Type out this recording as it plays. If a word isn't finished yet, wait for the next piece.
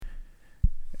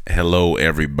Hello,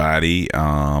 everybody.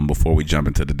 Before we jump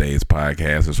into today's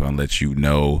podcast, I just want to let you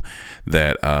know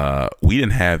that we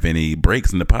didn't have any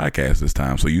breaks in the podcast this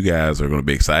time. So you guys are going to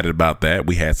be excited about that.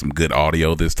 We had some good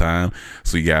audio this time.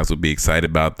 So you guys will be excited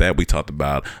about that. We talked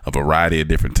about a variety of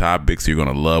different topics. You're going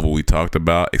to love what we talked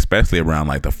about, especially around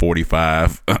like the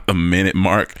 45-minute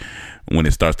mark. When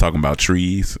it starts talking about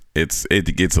trees, it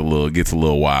gets a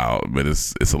little wild, but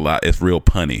it's a lot. It's real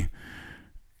punny.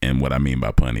 And what I mean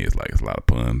by punny is like it's a lot of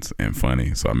puns and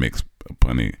funny. So I mix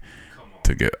punny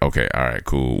to get okay. All right,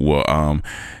 cool. Well,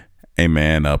 hey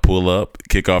man, pull up,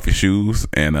 kick off your shoes,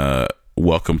 and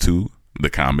welcome to the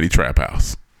Comedy Trap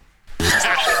House.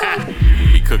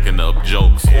 Be cooking up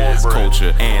jokes,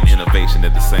 culture, and innovation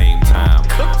at the same time.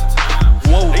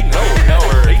 Whoa, they know.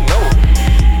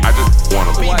 I just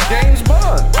wanna be Like James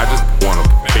Bond. I just wanna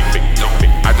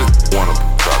I just wanna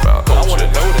talk about culture. I wanna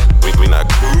know that. We not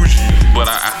bougie, but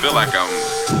I feel like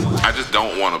I just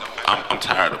don't wanna. I'm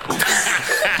tired of poop.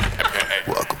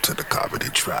 Welcome to the Comedy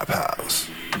Trap House.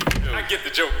 I get the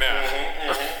joke now.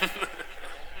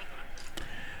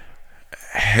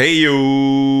 Hey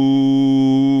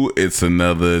yo, it's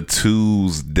another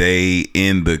Tuesday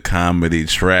in the Comedy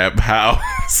Trap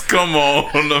House. Come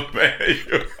on, man.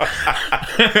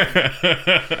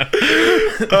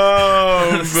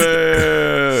 Oh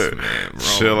man,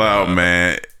 chill out,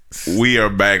 man. We are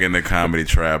back in the Comedy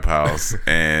Trap House,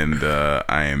 and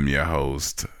I am your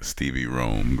host, Stevie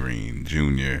Rome Green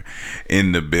Jr.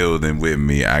 In the building with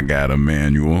me, I got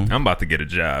Emmanuel. I'm about to get a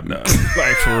job, though.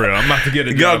 Like, for real. I'm about to get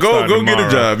a job. Go get a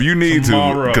job. You need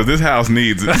to, because this house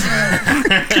needs it.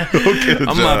 Go get a job.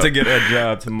 I'm about to get a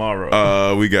job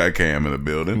tomorrow. We got Cam in the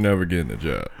building. Never getting a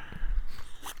job.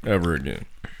 Ever again.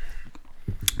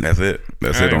 That's it.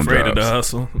 That's it on afraid jobs. of the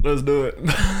hustle. Let's do it.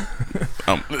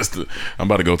 I'm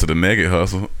about to go to the naked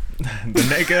hustle. The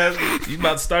naked, you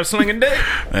about to start swinging dick?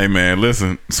 Hey man,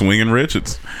 listen, Swinging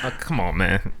Richards. Oh, come on,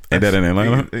 man. Ain't that in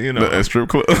Atlanta? You know, a strip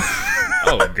club.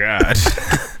 Oh God.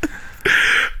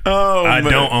 Oh, I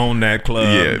man. don't own that club.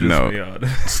 Yeah, Just no.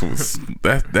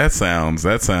 that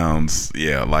sounds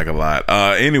yeah like a lot.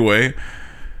 Anyway,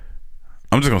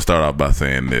 I'm just gonna start off by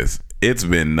saying this. It's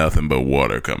been nothing but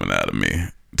water coming out of me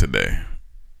today,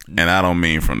 and I don't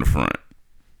mean from the front.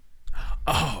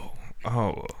 Oh,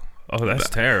 that's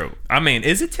terrible. I mean,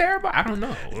 is it terrible? I don't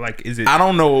know. Like, is it? I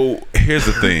don't know. Here's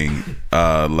the thing.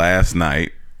 Last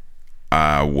night,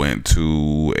 I went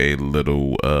to a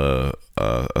little a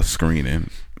screening,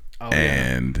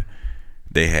 and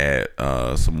they had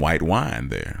some white wine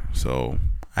there. So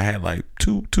I had like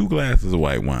two glasses of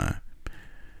white wine.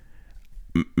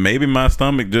 Maybe my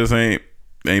stomach just ain't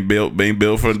built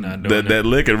for that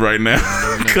liquor right now,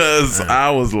 because I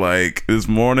was like, this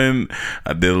morning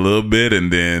I did a little bit and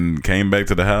then came back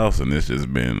to the house, and it's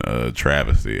just been a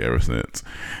travesty ever since,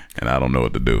 and I don't know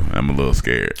what to do. I'm a little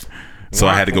scared, so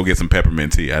I had to go get some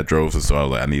peppermint tea. I drove to, so I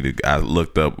was like, I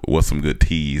looked up what's some good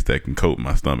teas that can coat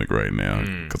my stomach right now,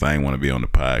 because I ain't want to be on the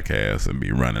podcast and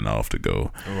be running off to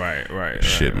go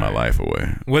shit my life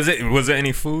away. Was there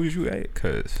any food you ate?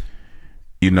 Cause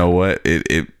you know what,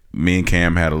 me and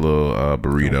Cam had a little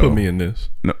burrito. Don't put me in this.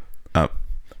 No,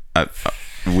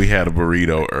 we had a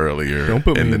burrito earlier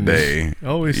in the day.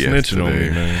 Always snitching on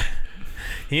me, man.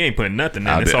 He ain't putting nothing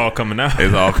in. It's all coming out.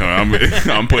 It's all coming.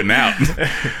 I'm putting out.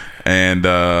 And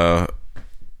that,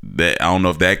 I don't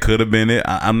know if that could have been it.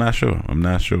 I'm not sure.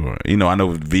 You know, I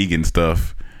know vegan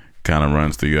stuff kind of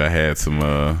runs through you. I had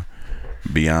some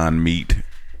Beyond Meat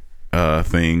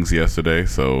things yesterday,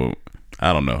 so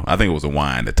I don't know. I think it was a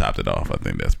wine that topped it off. I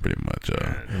think that's pretty much.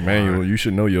 Emmanuel, you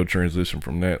should know your transition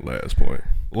from that last point.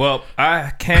 Well,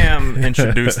 Cam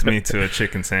introduced me to a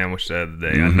chicken sandwich the other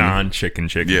day, a non-chicken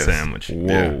sandwich. Whoa.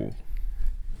 Yeah.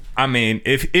 I mean,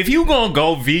 if you gonna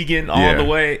go vegan all the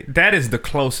way, that is the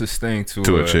closest thing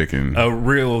to a chicken, a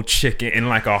real chicken, and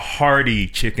like a hearty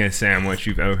chicken sandwich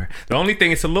you've ever. The only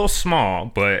thing, it's a little small,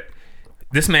 but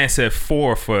this man said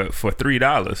 4 for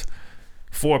 $3.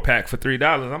 4-pack for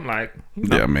 $3. I'm like,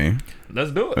 yeah, man,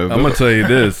 let's do it. I'm gonna tell you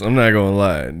this. I'm not gonna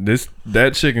lie.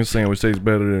 That chicken sandwich tastes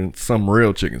better than some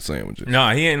real chicken sandwiches.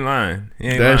 No, he ain't lying.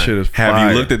 Shit is fire.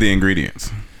 Have you looked at the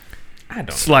ingredients? I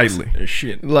don't slightly.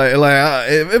 Shit. Like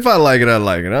if I like it, I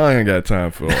like it. I ain't got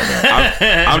time for all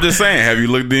that. I'm just saying. Have you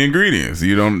looked at the ingredients?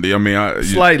 You don't. I mean,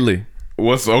 slightly.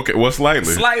 What's okay? What's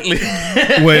slightly? Slightly.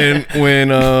 when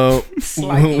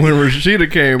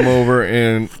Rashida came over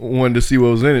and wanted to see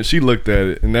what was in it, she looked at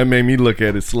it, and that made me look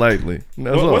at it slightly.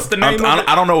 What's the name of it?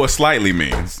 I don't know what slightly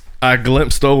means. I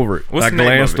glimpsed over it. What's I the name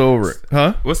glanced of it? over it.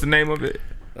 Huh? What's the name of it?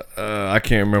 I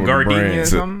can't remember Gardenia the brand. or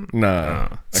something? Nah.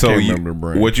 I So can't remember the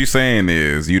brand. what you saying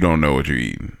is you don't know what you're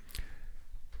eating.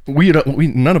 We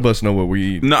none of us know what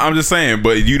we eat. No, I'm just saying,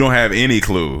 but you don't have any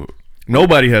clue.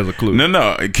 Nobody has a clue.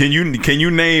 No. Can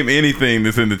you name anything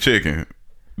that's in the chicken?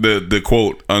 The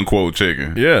quote unquote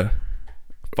chicken. Yeah,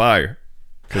 fire,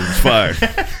 because it's fire.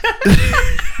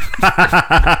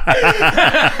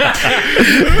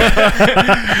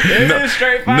 It is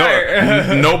straight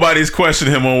fire. Nobody's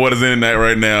questioning him on what is in that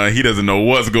right now. He doesn't know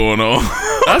what's going on.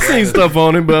 I seen stuff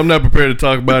on it, but I'm not prepared to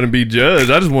talk about it and be judged.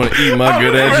 I just want to eat my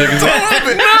good ass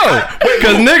chicken. No,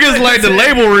 because niggas like the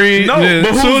label read. No,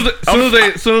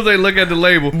 but soon as they look at the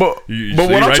label, But you what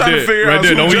see I'm right trying there, to figure right out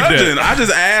there, is don't who's eat that. judging. I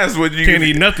just asked what you Can't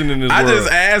eat nothing in this I world.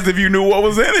 just asked if you knew what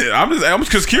was in it. I'm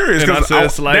just curious And I because said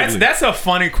slightly. That's a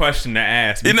funny question to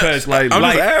ask because I'm just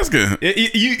asking.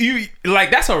 you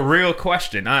like that's a real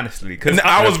question, honestly. Because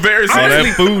I was very So that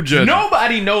serious. food judging.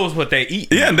 nobody knows what they eat.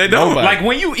 Yeah, they don't. Nobody. Like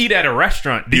when you eat at a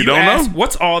restaurant, do You you, don't ask know?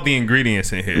 what's all the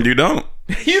ingredients in here? You don't.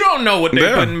 You don't know what they're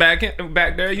Yeah. putting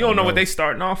back there. You don't know what they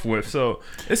starting off with. So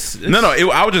it's No.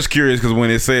 I was just curious because when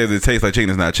it says it tastes like chicken,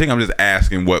 it's not chicken. I'm just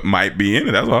asking what might be in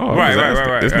it. That's all.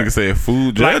 Right. This nigga said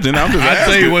food judging. I'm just I'll tell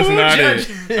asking. you what's Food not in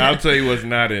judging. it. I'll tell you what's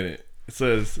not in it. It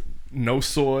says no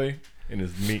soy and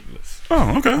it's meatless.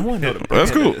 Oh, okay.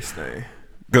 That's cool.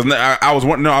 Because I was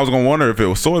going to wonder if it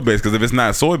was soy based. Because if it's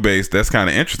not soy based, that's kind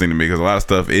of interesting to me. Because a lot of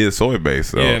stuff is soy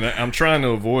based. So. Yeah, and I'm trying to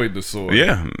avoid the soy.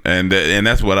 Yeah, and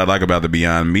that's what I like about the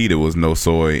Beyond Meat. It was no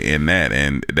soy in that,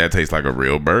 and that tastes like a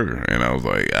real burger. And I was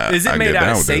like, Is it I made get out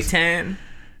down of with this. seitan?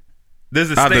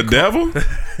 There's a Out the steak devil?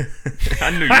 I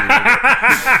knew you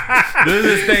would. There's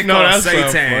this thing No, called that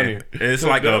sounds seitan. funny. It's The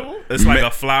like devil?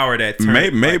 a flour that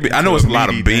turns Maybe like I know into it's a lot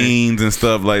of meaty thing. beans and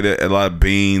stuff like that. A lot of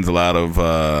beans, a lot of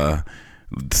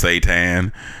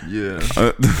seitan. Yeah.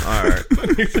 All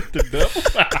right.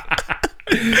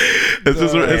 It's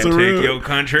just it's a Take real. your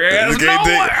country ass Okay,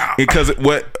 nowhere. because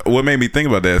what made me think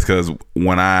about that is because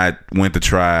when I went to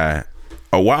try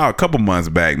a couple months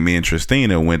back, me and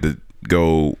Tristina went to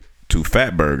go to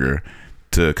Fat Burger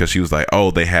because she was like,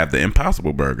 oh, they have the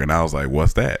Impossible Burger, and I was like,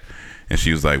 what's that? And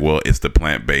she was like, well, it's the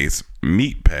plant-based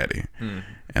meat patty.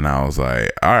 And I was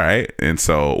like, all right. And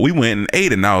so we went and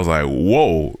ate it, and I was like,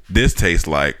 whoa, this tastes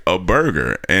like a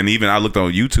burger. And even I looked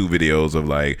on YouTube videos of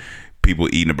like people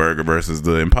eating a burger versus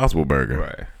the Impossible Burger.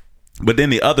 Right. But then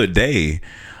the other day,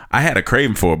 I had a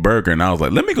craving for a burger, and I was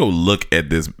like, let me go look at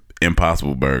this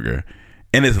Impossible Burger.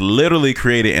 And it's literally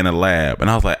created in a lab. And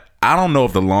I was like, I don't know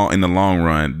if in the long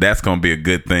run, that's going to be a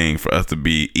good thing for us to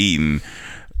be eating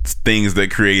things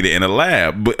that created in a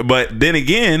lab. But then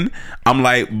again, I'm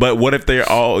like, but what if they're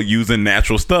all using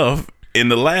natural stuff in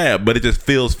the lab? But it just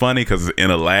feels funny because it's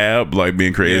in a lab, like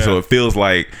being created. Yeah. So it feels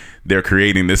like they're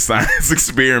creating this science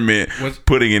experiment,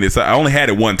 putting in it. I only had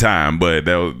it one time, but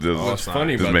that was just, What's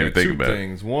funny just about made me that, think two about it.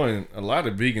 things. One, a lot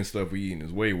of vegan stuff we eating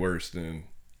is way worse than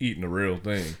eating the real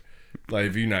thing. Like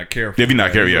if you're not careful. If you're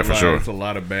not careful, there's yeah, for sure. There's a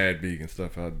lot of bad vegan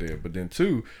stuff out there. But then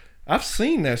two, I've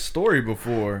seen that story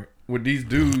before with these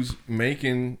dudes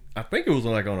making, I think it was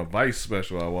like on a Vice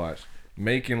special I watched,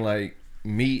 making like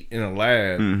meat in a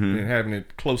lab and having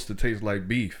it close to taste like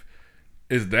beef.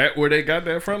 Is that where they got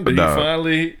that from? Did No. he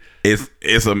finally?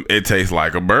 It tastes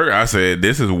like a burger. I said,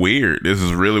 this is weird. This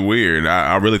is really weird.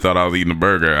 I really thought I was eating a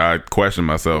burger. I questioned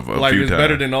myself a Like few it's times.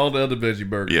 better than all the other veggie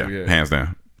burgers. Yeah, we had. hands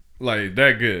down. Like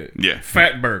that good. Yeah.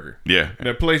 Fat Burger. Yeah,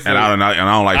 That place. and I don't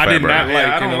like I Fat did Burger. not like.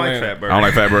 Yeah, I in don't like Atlanta. Fat Burger. I don't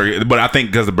like Fat Burger, but I think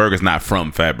because the burger's not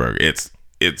from Fat Burger, it's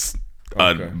a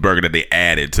Okay. burger that they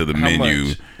added to the How menu.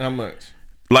 much? How much?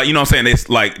 Like, you know what I'm saying? It's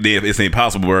like it's an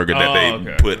Impossible Burger that they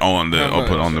okay. put on the How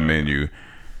put much? on the menu.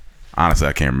 Honestly,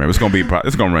 I can't remember.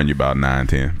 It's gonna run you about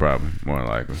 9-10, probably more than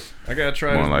likely. I gotta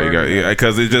try More this than likely, burger.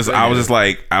 because it just I was just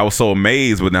like I was so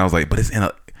amazed, but then I was like, but it's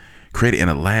created in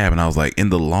a lab, and I was like, in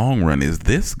the long run, is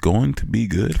this going to be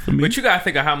good for me? But you gotta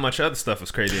think of how much other stuff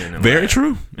is created in it. Very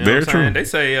true. You know Very what I'm true. saying? They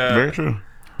say, Very true.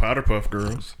 Powder Puff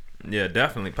Girls. yeah,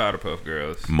 definitely Powder Puff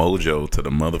Girls. Mojo to the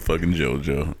motherfucking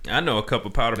JoJo. I know a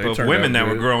couple Powder They Puff turned women out that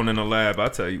were good. grown in the lab. I'll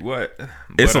tell you what.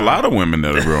 It's But, a lot of women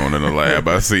that are growing in the lab.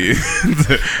 I see.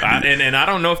 and I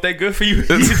don't know if they're good for you.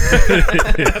 Either.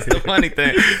 That's the funny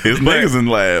thing. It's But niggas in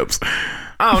labs.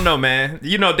 I don't know, man.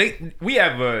 You know,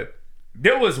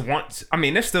 there was once. I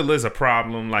mean, there still is a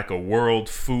problem, like a world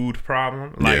food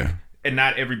problem. Like, Yeah. and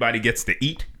not everybody gets to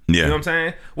eat. Yeah. You know what I'm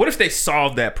saying? What if they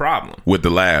solved that problem? With the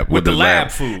lab. With the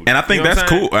lab food. And I think You know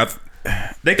that's what I'm cool.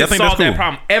 They I can think solve that's cool. that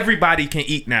problem. Everybody can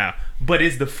eat now. But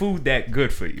is the food that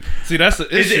good for you? See, that's the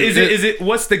Is issue. it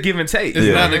what's the give and take? It's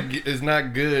Yeah. it's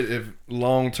not good if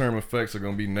long term effects are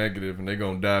gonna be negative and they're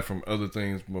gonna die from other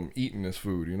things from eating this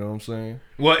food. You know what I'm saying?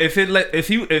 Well, if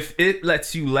it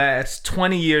lets you last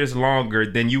 20 years longer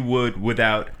than you would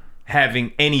without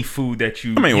having any food that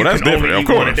you. I mean, well, that's can only different, of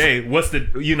eat one a course. day. What's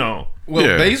the Well,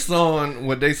 Yeah. based on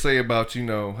what they say about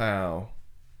how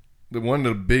one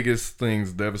of the biggest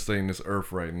things devastating this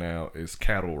earth right now is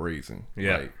cattle raising.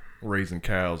 Yeah. Like raising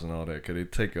cows and all that, because they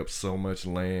take up so much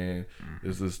land.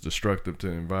 It's just destructive to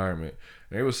the environment.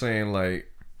 And they were saying, like,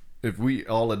 if we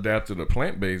all adapted a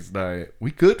plant-based diet,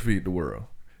 we could feed the world.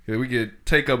 We could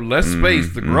take up less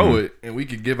space to grow it, and we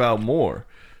could give out more.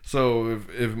 So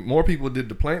if more people did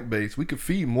the plant-based, we could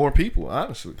feed more people,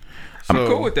 honestly. I'm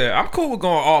cool with that. I'm cool with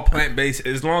going all plant based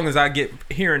as long as I get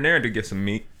here and there to get some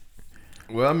meat.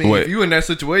 Well, I mean, What? if you in that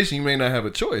situation, you may not have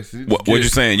a choice. You just What get you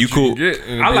saying? You what cool? can get,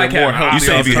 and I it'll be like a more having healthy You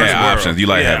say if you had alternative world. options, you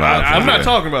like Yeah, having I- options. I'm not yeah.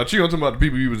 talking about you. I'm talking about the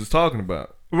people you were just talking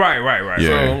about. Right. Yeah.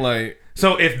 So I'm like,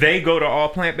 So if they go to all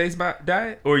plant based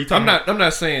diet, or are you talking? I'm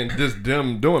not saying just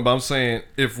them doing, but I'm saying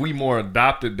if we more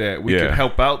adopted that, we Yeah. could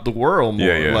help out the world more.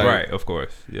 Yeah, yeah. Like, Right, of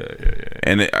course. Yeah.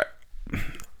 And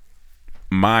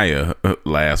Maya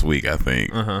last week, I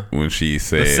think, when she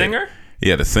said The singer?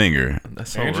 Yeah, the singer.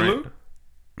 That's so Angelou?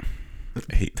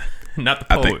 He, not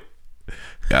the I poet. think-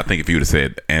 I think if you would have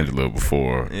said Angela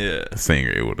before Yeah. the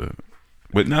singer, it would have.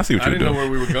 But now I see what I you're didn't doing.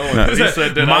 know where we were going. Nah. He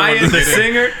said that. Maya I wanted to the get in.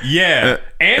 singer? Yeah.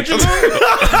 Angela?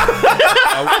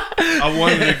 I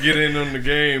wanted to get in on the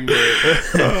game, but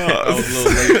I was a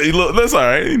little late. Look, that's all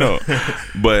right,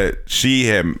 But she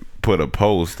had put a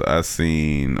post I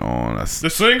seen on a The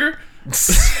singer?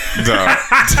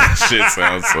 that shit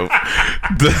sounds so.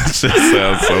 That shit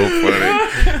sounds so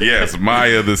funny. Yes,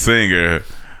 Maya the singer.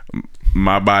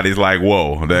 My body's like,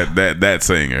 whoa, that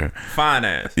singer. Fine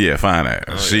ass. Yeah, fine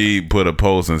ass. She put a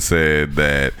post and said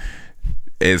that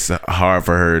it's hard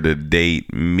for her to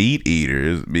date meat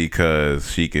eaters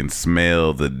because she can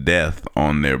smell the death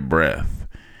on their breath.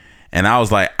 And I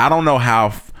was like, I don't know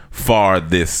how far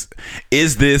this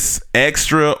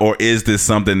extra, or is this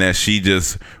something that she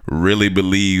just really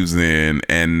believes in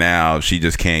and now she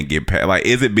just can't get past? Like,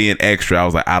 is it being extra? I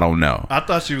was like, I don't know. I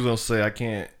thought she was gonna say I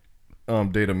can't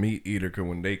date a meat eater because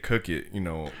when they cook it,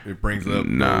 it brings up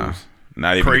Nah, those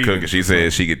not even the cravings cooking. She or said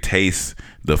something. she could taste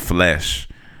the flesh,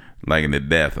 like in the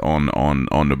death on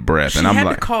the breath. She And I'm had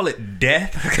like, to call it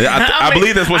death. I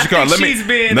believe that's what she called. Let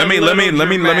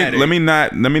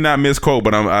me not misquote,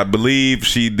 but I believe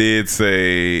she did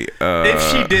say.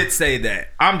 If she did say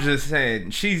that, I'm just saying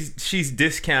she's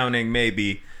discounting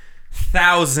maybe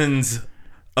thousands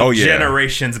of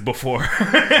generations before.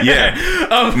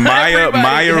 Yeah,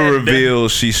 Maya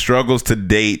reveals she struggles to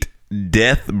date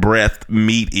death breath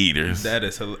meat eaters. That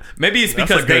is maybe it's That's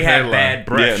because a they good have headline. bad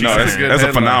breath. Yeah, no, she's saying. that's a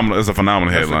headline. phenomenal. It's a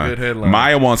phenomenal That's a headline. good headline.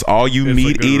 Maya wants all you It's a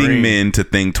meat good eating read. men to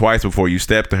think twice before you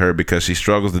step to her because she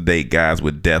struggles to date guys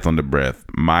with death on the breath.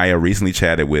 Maya recently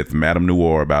chatted with Madame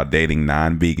Noir about dating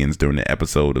non-vegans during the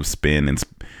episode of Spin and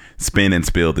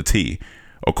Spill the Tea.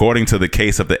 According to the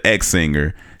case of the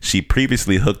ex-singer, she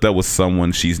previously hooked up with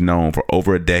someone she's known for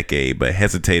over a decade, but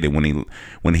hesitated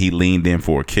when he leaned in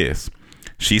for a kiss.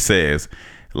 She says,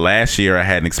 "Last year, I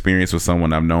had an experience with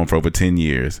someone I've known for over 10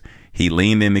 years. He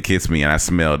leaned in to kiss me, and I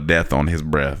smelled death on his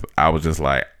breath. I was just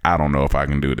like, I don't know if I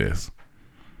can do this."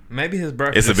 Maybe his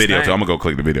breath. It's a just video, stank. so I'm going to go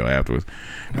click the video afterwards.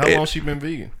 How long she been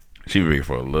vegan? She been vegan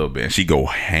for a little bit, and she go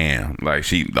ham. Like,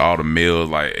 all the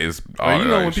meals, like, it's all Well,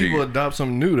 like, when people adopt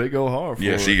something new, they go hard for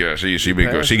yeah, it. she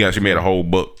been good. She made a whole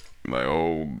book, like,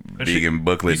 whole vegan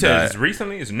booklet. You said diet. it's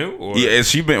recently? It's new? Or? Yeah,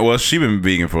 she been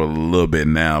vegan for a little bit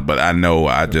now, but I know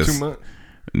 2 months.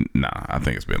 Nah, I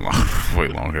think it's been way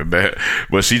longer than that.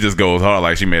 But she just goes hard.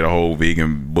 Like, she made a whole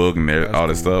vegan book and all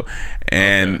this stuff.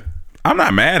 And I'm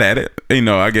not mad at it,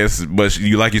 I guess. But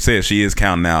like you said, she is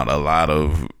counting out a lot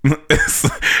of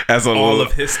as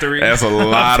of history. That's a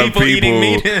lot of people eating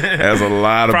meat. That's a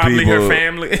lot of Probably people. her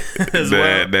family as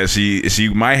well. That she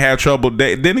might have trouble.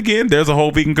 Then again, there's a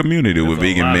whole vegan community with a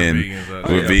vegan lot of men, vegans out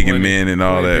there. with Yeah, vegan plenty- men and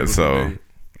all plenty that. of people So, today.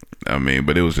 I mean,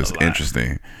 but it was just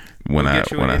interesting when Go I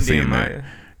get you an Indian, seen that. Maya.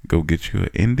 Go get you an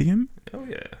Indian. Oh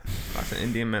yeah, lots of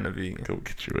Indian men are vegan. Go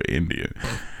get you an Indian.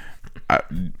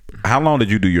 How long did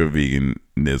you do your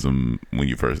veganism when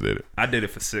you first did it? I did it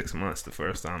for 6 months the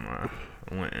first time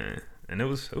I went in, and it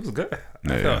was good.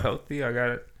 I Yeah. felt healthy. I got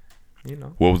it.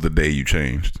 What was the day you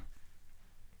changed?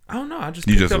 I don't know. I just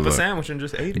You picked just up was a like- sandwich and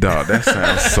just ate it. Dog, that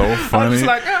sounds so funny. I was just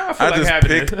like, I feel I like just having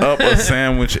picked it. up a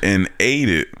sandwich and ate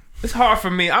it. It's hard for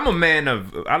me. I'm a man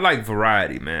of. I like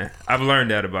variety, man. I've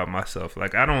learned that about myself.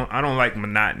 Like I don't like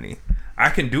monotony. I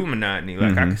can do monotony.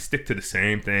 Like I can stick to the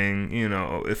same thing.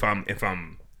 If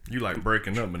I'm. You like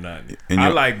breaking up monotony. And I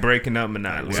you- like breaking up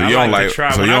monotony. So I you don't like to like-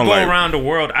 try. so When you I don't go like- around the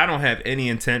world, I don't have any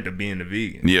intent of being a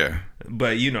vegan. Yeah.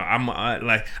 But I'm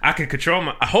like I can control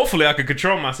hopefully I could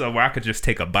control myself where I could just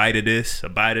take a bite of this, a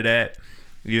bite of that,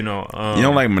 You know, You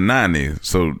don't like monotony,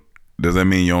 so does that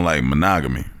mean you don't like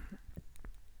monogamy?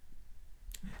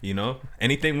 you know,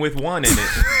 anything with one in it.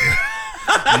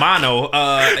 Mono.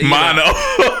 Mono.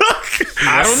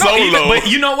 I don't know. Solo.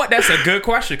 But you know what? That's a good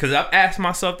question because I've asked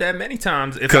myself that many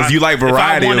times. Because you like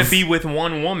variety. If I want of- to be with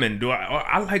one woman, do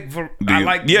I like? Do I you-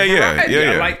 like. Yeah, yeah, variety. yeah,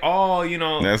 yeah. I like all. You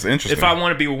know. That's interesting. If I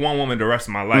want to be with one woman the rest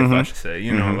of my life, I should say.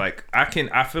 You know, like I can.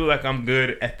 I feel like I'm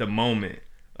good at the moment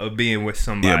of being with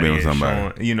somebody. Yeah, being with and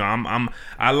somebody. showing- you know,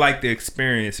 I like the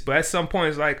experience, but at some point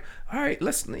it's like, all right,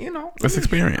 let's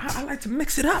experience. I like to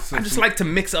mix it up. I just like to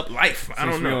mix up life. I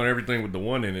Since don't we know. on everything with the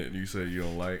one in it, you said you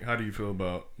don't like. How do you feel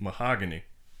about mahogany?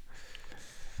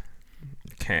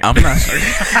 Can't. I'm not sure.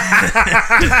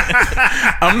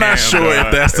 I'm not sure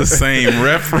if that's the same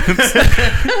reference.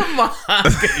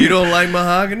 You don't like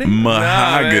mahogany?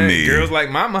 Mahogany. Nah, man. Girls like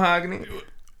my mahogany.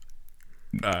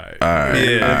 All right. All right,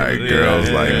 Yeah. all right. Girls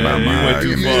Yeah. like my You went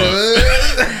too mahogany.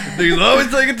 far. Niggas always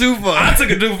take it too far. I took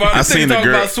it too far. I I seen seen the talking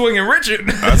girl- about swinging Richard.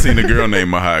 I seen a girl named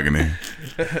Mahogany.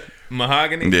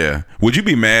 Mahogany. Yeah. Would you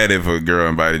be mad if a girl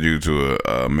invited you to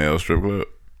a male strip club?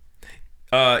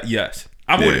 Yes.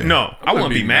 I would. Yeah. No, I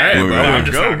wouldn't be mad. but But I I'm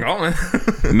would just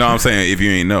not going. No, I'm saying if you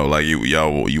ain't know, like you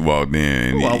walked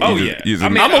in. Well, you oh, just- yeah. you just- I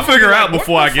mean, I'm gonna I'll be figure like, out what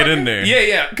before the I get fuck in is- there.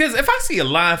 Yeah. Because if I see a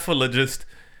line full of just,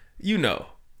 you know,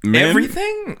 Men?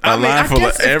 everything. a I line full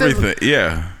guess of if there's everything.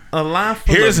 Yeah. A line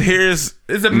full Here's of. here's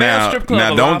Is a male strip club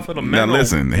now a don't line full of now men or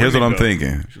listen. Here's what I'm women, though?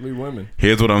 thinking. Usually women.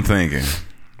 Here's what I'm thinking.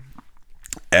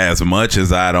 As much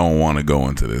as I don't want to go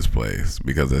into this place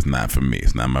because it's not for me,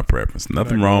 it's not my preference.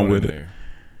 Nothing Not wrong going with in it. there.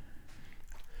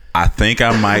 I think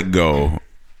I might go.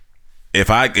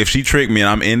 If she tricked me and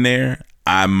I'm in there,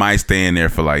 I might stay in there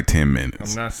for like 10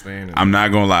 minutes. I'm not staying in I'm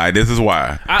not gonna lie. This is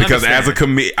why. I Because understand. as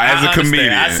a I understand.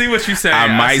 comedian, I see what you're saying. I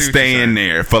I might see what stay you're in saying.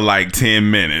 there for like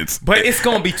 10 minutes. But it's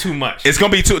gonna be too much. It's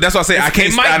gonna be too. That's what I say. I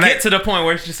can't. It might get to the point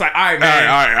where it's just like, all right, All man,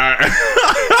 right.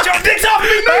 get your dicks off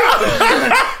me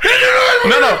now.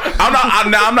 No,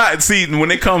 I'm not. See,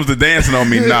 when it comes to dancing on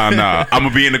me, nah. I'm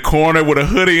gonna be in the corner with a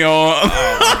hoodie on.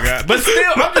 But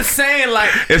still, I'm just saying, like,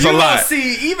 It's you a gonna lot.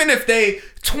 see, even if they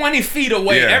 20 feet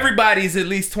away, Yeah. everybody's at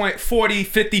least 20, 40,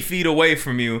 50 feet away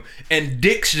from you, and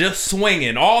dicks just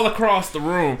swinging all across the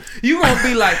room. You gonna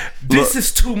be like, this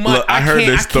is too much. Look, I heard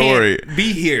this story. I can't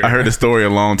be here. I heard a story a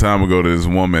long time ago to this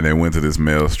woman that went to this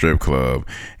male strip club,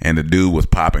 and the dude was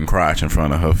popping crotch in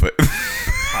front of her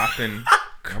face. popping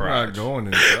I'm crotch. not going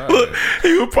inside. Look,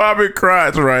 he was popping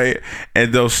crotch, right?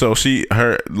 And though, so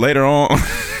later on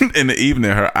in the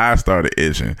evening, her eye started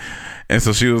itching, and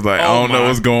so she was like, "I Oh, don't know my.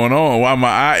 what's going on. Why my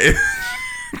eye?"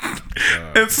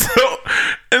 and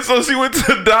so she went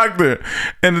to the doctor,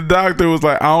 and the doctor was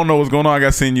like, "I don't know what's going on. I got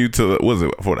to send you to what is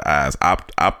it for the eyes?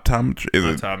 Optometry? Is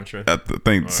it? Optometrist. I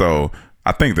think so.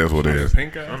 I think that's what it is."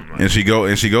 Pink eye? And she go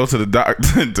to the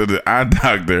doctor to the eye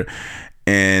doctor,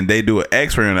 and they do an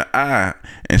X-ray in the eye,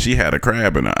 and she had a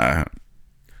crab in her eye.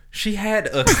 She had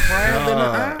a crab in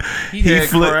her eye. He had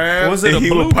flicked- crab. Was it a he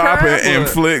blue would pop crab it and or-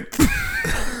 flicked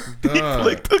Dog.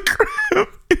 the crab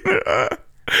in her eye.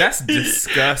 That's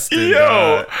disgusting. Yo,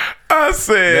 dog. I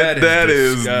said That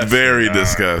is is disgusting, very dog.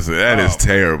 disgusting. That is Oh,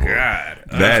 terrible. God.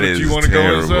 That is You want to go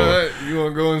terrible. inside? You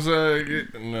want to go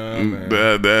inside? Nah,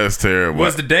 man. That's terrible.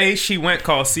 Was the day she went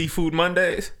called Seafood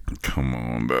Mondays? Come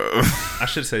on, dog. I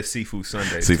should say Seafood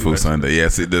Sundays. Seafood Sunday. Yeah,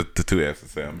 see, the two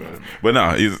F's sound better. But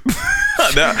no,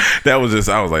 that was just.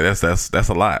 I was like, that's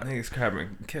a lot. Niggas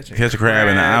crabbing, catching Catch a crab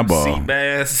in the eyeball. sea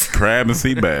bass. Crab and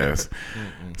sea bass.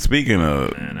 Speaking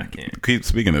of, Man, I can't. keep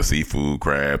speaking of seafood,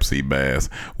 crab, sea bass.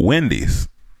 Wendy's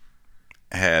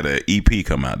had an EP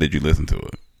come out. Did you listen to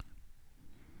it?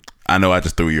 I know I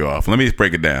just threw you off. Let me just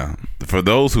break it down. For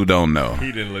those who don't know,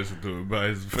 He didn't listen to it by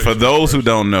his face. for those who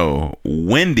don't know,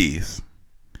 Wendy's,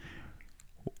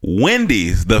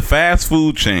 the fast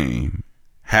food chain,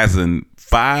 has a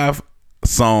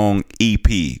 5-song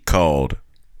EP called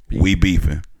 "We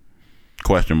Beefin'?"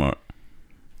 Question mark.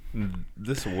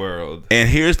 This world, And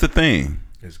here's the thing: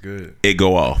 It's good. it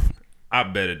go off. I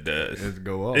bet it does. Let's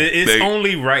go off. It's They-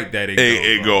 only right that it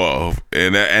It goes go on. off,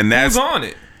 and that's Who's on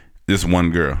it? just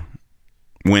one girl,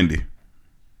 Wendy,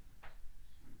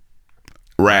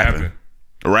 rapping.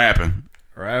 Rapping.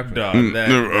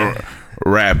 Dog,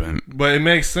 Rapping. But it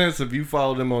makes sense if you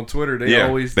follow them on Twitter. They Yeah,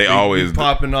 always they always be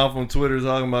popping off on Twitter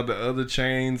talking about the other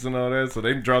chains and all that. So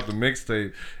they dropped the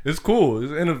mixtape. It's cool.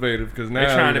 It's innovative because now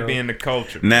They're trying you to know, be in the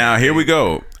culture. Now here we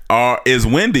go. Is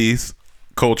Wendy's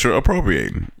culture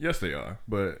appropriating? Yes, they are.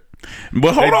 But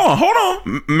But hold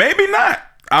on. Maybe not.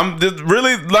 I'm just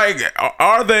really like,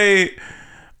 are they,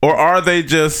 or are they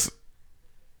just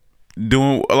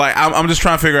doing like? I'm just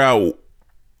trying to figure out.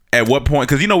 At what point?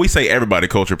 Because we say everybody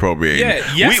culture appropriating.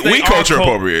 Yeah, yes, we culture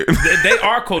appropriate. They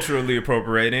are culturally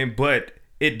appropriating, but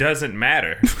it doesn't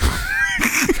matter.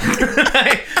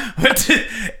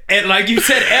 And like you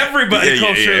said, everybody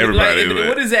culture. Everybody.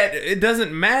 What is that? It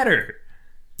doesn't matter.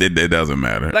 It doesn't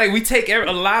matter. Like we take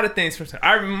a lot of things from.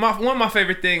 One of my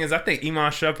favorite things is I think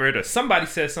Iman Shumpert or somebody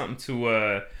said something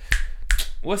to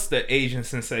what's the Asian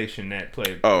sensation that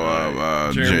played?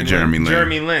 Jeremy Lin.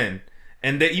 Jeremy Lin.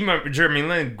 And you remember Jeremy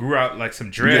Lin grew out like some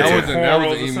dreads. That was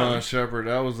Iman Iman Shumpert.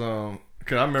 That was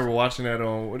because I remember watching that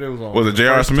on what it was on. Was it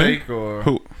J.R. Smith?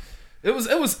 Who? It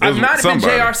might have been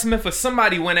J.R. Smith or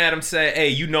somebody went at him saying, "Hey,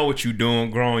 you know what you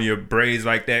doing, growing your braids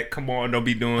like that? Come on, don't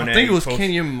be doing that." I think it was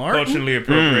Kenyon Martin. Culturally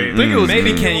appropriate. I think it was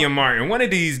maybe Kenyon Martin. One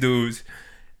of these dudes.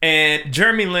 And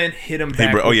Jeremy Lin hit him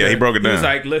back. He broke it down. He was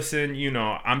like, "Listen,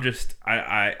 I'm just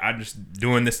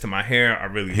doing this to my hair. I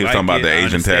really." He was talking about the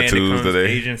Asian tattoos today.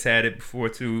 Asians had it before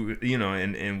too,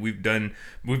 and we've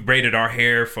braided our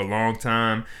hair for a long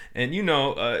time, and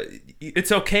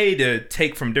it's okay to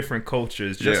take from different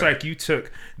cultures, just like you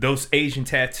took those Asian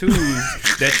tattoos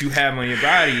that you have on your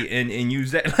body and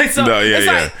use that. Like, so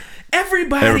like.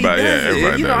 Everybody does it.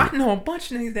 Everybody does. I know a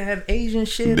bunch of niggas that have Asian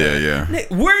shit. Yeah.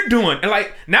 We're doing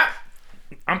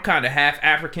I'm kind of half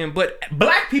African, but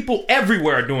black people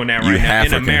everywhere are doing that right now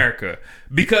in America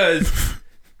because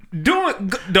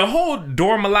doing the whole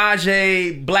Dora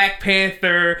Milaje, Black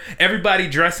Panther, everybody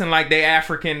dressing like they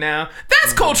African now.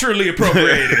 That's culturally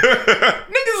appropriated.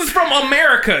 Niggas is from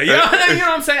America. You know what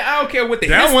I'm saying? I don't care what the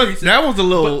history. That was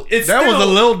a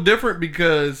little different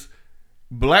because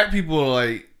black people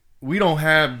like. We don't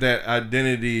have that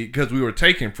identity because we were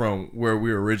taken from where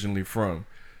we were originally from.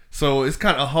 So it's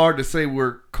kind of hard to say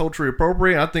we're culturally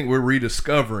appropriate. I think we're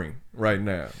rediscovering right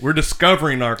now. We're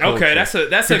discovering our culture. Okay, that's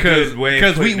a good way.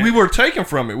 Because we were taken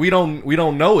from it. We don't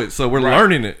know it, so we're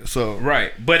learning it. So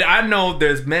right, but I know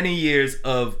there's many years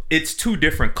of it's two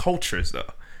different cultures though.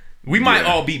 We might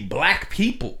all be black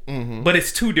people, but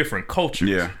it's two different cultures.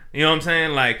 Yeah. You know what I'm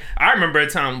saying? Like, I remember a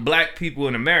time black people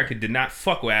in America did not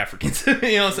fuck with Africans. You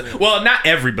know what I'm saying? Well, not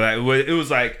everybody. It was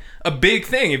like a big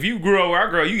thing. If you grow where I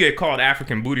grow, you get called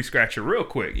African booty scratcher real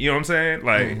quick. You know what I'm saying?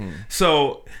 Like,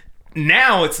 so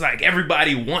now it's like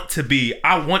everybody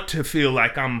I want to feel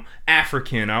like I'm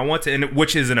African. I want to,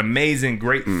 which is an amazing,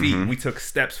 great feat. We took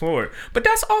steps forward. But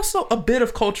that's also a bit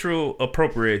of cultural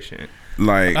appropriation.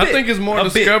 Like, I think it's more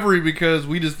discovery because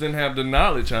we just didn't have the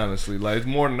knowledge, honestly. Like, it's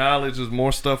more knowledge, there's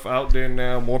more stuff out there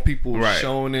now, more people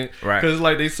showing it. Right. Because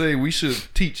like they say, we should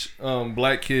teach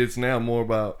black kids now more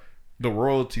about the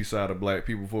royalty side of black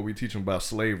people before we teach them about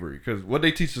slavery. Because what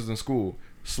they teach us in school,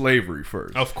 slavery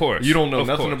first. Of course. You don't know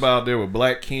nothing about there with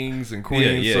black kings and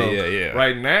queens. Yeah.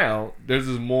 Right now, there's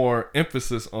just more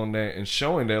emphasis on that and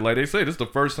showing that. Like they say, this is the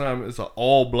first time it's an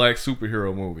all-black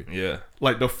superhero movie. Yeah.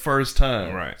 Like the first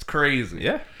time. Right. It's crazy.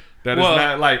 Yeah. That is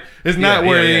not like it's not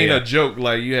where it ain't a joke.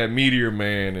 Like you had Meteor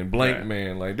Man and Blank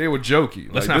Man, like they were jokey.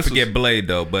 Let's like, not forget Blade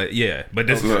though. But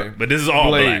this is all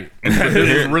Blade. black. This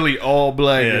is really all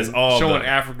black. Yeah, it's all showing black.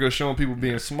 Africa, showing people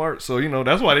being smart. So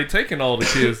that's why they taking all the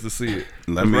kids to see it.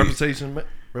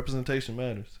 Representation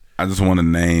matters. I just want to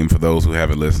name for those who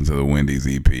haven't listened to the Wendy's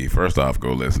EP. First off,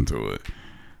 go listen to it.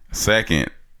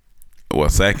 Second,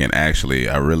 actually,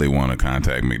 I really want to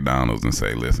contact McDonald's and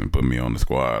say, listen, put me on the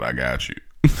squad. I got you.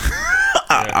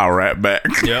 I'll rap back.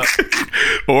 Yep.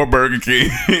 Or Burger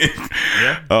King.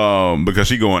 Yeah. Because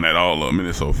she going at all of them and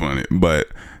it's so funny. But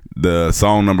the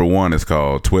song number 1 is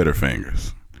called Twitter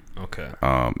Fingers. Okay.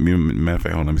 Matter of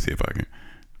fact, hold on, let me see if I can.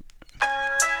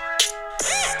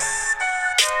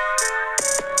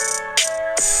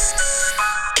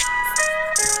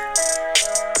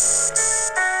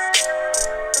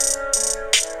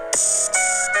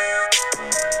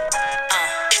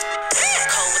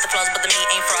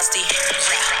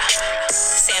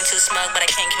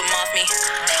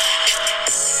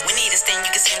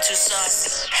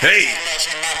 Hey.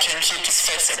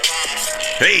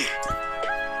 Hey.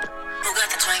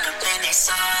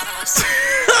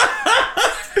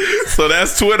 So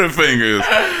that's Twitter Fingers.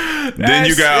 Then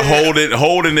you got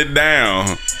holding it down.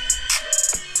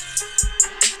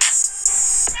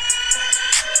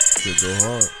 Could go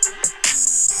hard.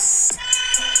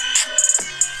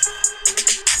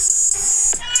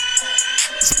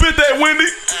 Spit that, Wendy.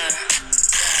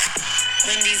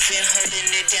 Wendy's been holding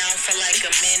it down for like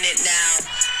a minute now.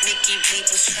 Mickey Bleep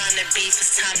was trying to beef,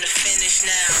 it's time to finish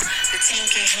now. The team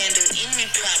can handle any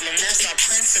problem, that's our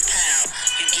principal.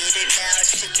 You get it now,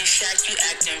 chicken shack, you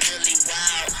acting really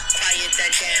wild. Quiet that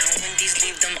down. Wendy's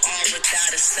leave them all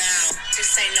without a sound.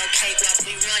 This ain't no cakewalk,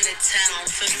 we run the town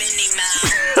for many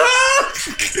miles.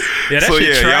 Yeah, that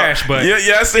shit trash, but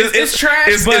it's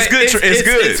trash. But it's good. It's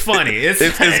good. It's funny. It's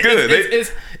good.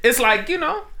 It's like, you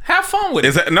know, have fun with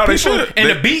it. No, they should. And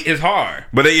the beat is hard.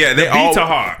 But the beats are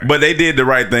hard. But they did the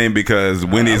right thing because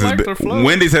Wendy's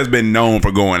has been known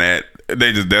for going at.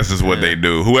 That's just what they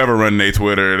do. Whoever run their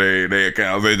Twitter, they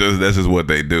accounts, that's just what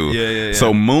they do. Yeah.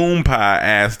 So Moon Pie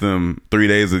asked them 3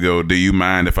 days ago, "Do you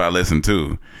mind if I listen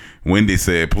too?" Wendy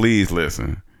said, "Please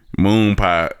listen." Moon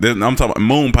Pie. I'm talking about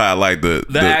Moon Pie, like the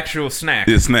actual snack.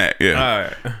 The snack, yeah. All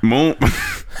right.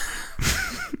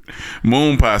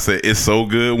 Moon Pie said, "It's so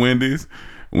good, Wendy's."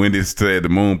 Wendy said to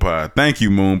Moon Pie, "Thank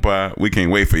you, Moon Pie. We can't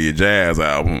wait for your jazz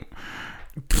album."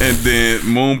 And then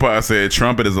Moon Pie said,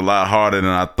 "Trumpet is a lot harder than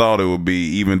I thought it would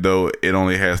be, even though it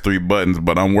only has 3 buttons,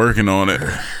 but I'm working on it."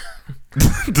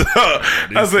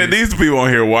 I said, these people on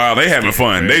here wild. They having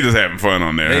fun. They just having fun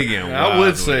on there. I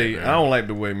would say I don't like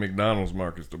the way McDonald's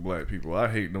markets to black people. I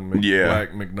hate them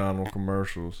black McDonald's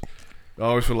commercials. I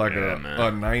always feel like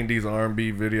a 90s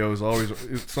R&B video.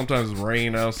 Sometimes it's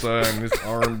rain outside and this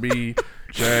R&B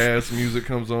jazz music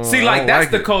comes on. See, like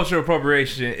that's the cultural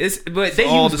appropriation. But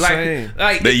they use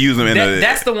they use them in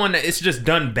that's the one that it's just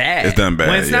done bad. It's done bad.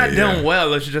 When it's not done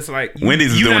well, it's just like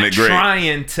Wendy's is doing it great. You're not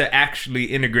trying to actually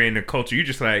integrate in the culture. You're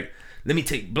just like, let me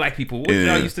take black people. What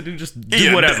y'all used to do? Just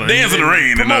do whatever. Dance in the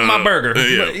rain. Promote my burger.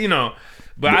 But, you know.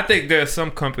 But I think there are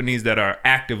some companies that are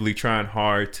actively trying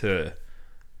hard to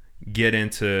get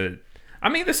into. I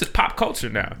mean, this is pop culture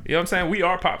now. You know what I'm saying? We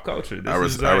are pop culture. I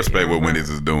respect what Wendy's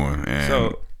is doing,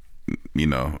 and you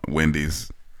know,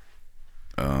 Wendy's.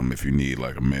 If you need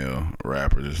like a male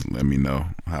rapper, just let me know.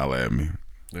 Holla at me.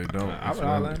 They don't.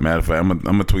 Matter of fact, I'm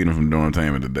gonna tweet him from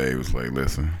Dormtainment today. It was like,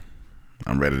 listen,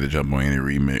 I'm ready to jump on any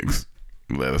remix.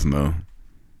 Let us know.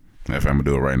 If I'm gonna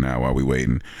do it right now while we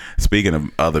waiting. Speaking of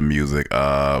other music,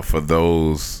 for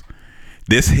those,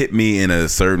 this hit me in a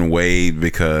certain way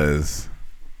because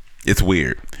it's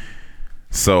weird.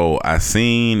 So I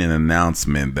seen an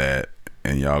announcement that,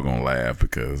 and y'all gonna laugh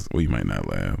because you might not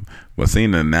laugh, but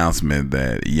seen an announcement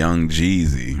that Young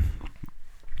Jeezy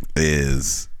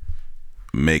is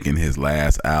making his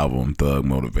last album, Thug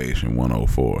Motivation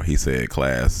 104. He said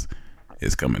class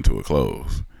is coming to a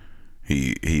close.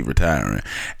 He retiring.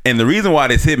 And the reason why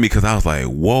this hit me, because I was like,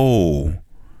 whoa,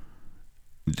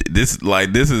 it's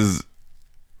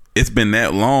been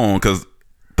that long, because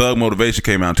Thug Motivation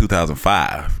came out in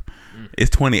 2005. It's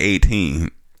 2018.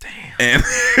 Damn. And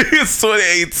it's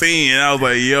 2018. And I was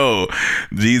like, yo,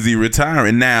 Jeezy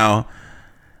retiring. Now,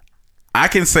 I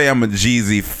can say I'm a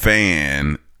Jeezy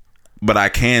fan, but I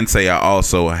can say I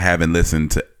also haven't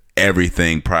listened to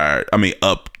everything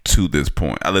up to this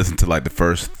point. I listened to like the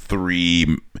first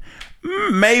 3,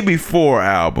 maybe 4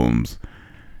 albums,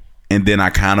 and then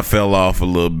I kind of fell off a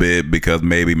little bit because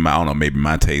maybe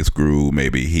my taste grew,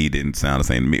 maybe he didn't sound the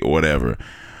same to me or whatever.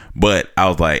 But I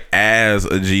was like, as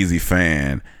a Jeezy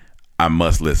fan, I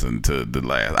must listen to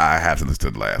I have to listen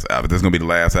to the last album. This is gonna be the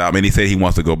last album, and he said he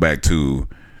wants to go back to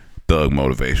Thug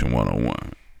Motivation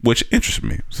 101, which interests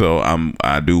me. So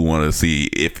I do want to see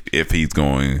if he's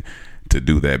going to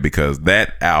do that, because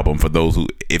that album, for those who,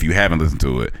 if you haven't listened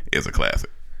to it, is a classic,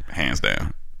 hands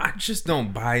down. I just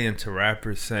don't buy into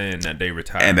rappers saying that they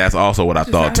retire, and that's also what I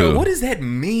thought too. What does that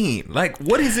mean? Like,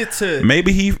 what is it to?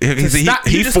 Maybe he's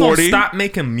 40. Stop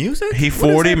making music. He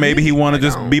 40. Maybe he want to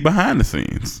just be behind the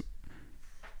scenes.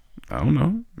 I don't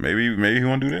know. Maybe he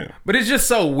want to do that. But it's just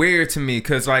so weird to me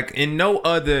because, like, in no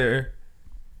other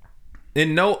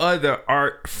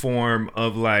art form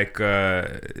of like,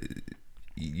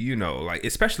 you know, like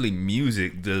especially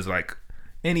music, does like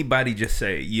anybody just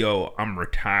say, yo, I'm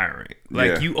retiring.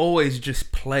 Like, you always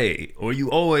just play, or you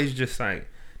always just like,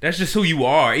 that's just who you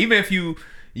are. Even if you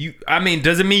I mean,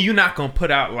 does it mean you're not gonna put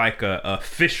out like a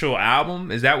official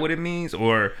album? Is that what it means?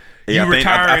 Or you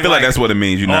retiring? I feel like that's what it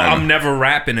means. I'm never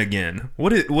rapping again.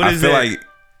 What is I feel it? Like,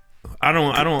 I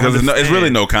don't because it's really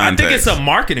no context. I think it's a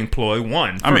marketing ploy.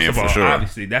 First of all, sure.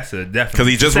 Obviously that's a definite. Because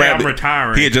he just wrapped. I'm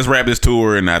retiring. He had just wrapped his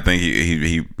tour, and I think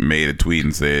he made a tweet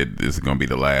and said this is going to be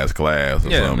the last class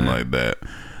or something like that.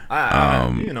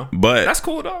 You know, but that's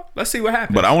cool though. Let's see what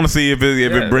happens. But I want to see if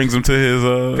it brings him to his.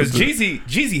 Because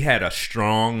Jeezy had a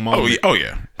strong moment.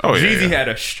 Jeezy had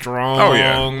a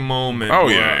strong moment. Oh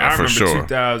yeah, I remember for sure.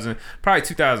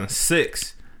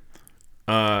 2006,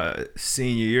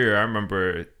 senior year. I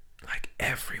remember. Like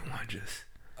everyone just,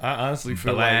 I honestly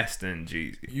feel blasting like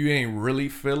Jeezy. You ain't really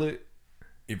feel it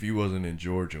if you wasn't in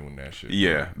Georgia when that shit.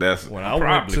 Yeah, that's when I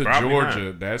went to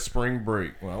Georgia that spring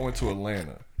break. When I went to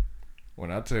Atlanta, When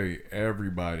I tell you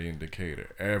everybody in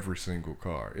Decatur, every single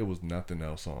car, it was nothing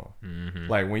else on. Mm-hmm.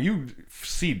 Like when you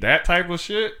see that type of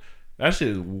shit, that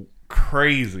shit is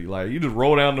crazy. Like you just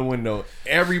roll down the window,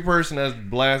 every person that's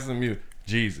blasting music,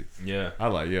 Jeezy. Yeah. I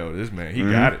like, yo, this man, he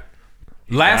got it.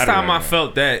 Last time I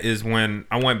felt that is when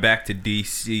I went back to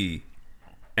DC,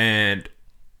 and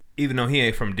even though he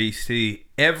ain't from DC,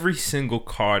 every single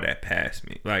car that passed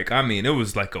me, like, I mean, it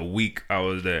was like a week I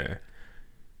was there.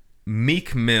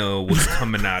 Meek Mill was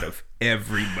coming out of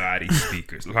everybody's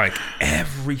speakers. Like,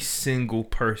 every single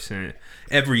person,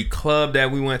 every club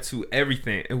that we went to,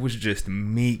 everything. It was just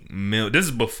Meek Mill. This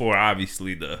is before,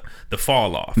 obviously, the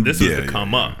fall off. This was the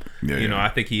come up. Yeah, you know, I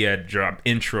think he had dropped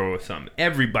Intro or something.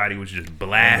 Everybody was just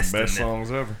blasting. One of the best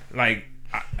songs ever. Like,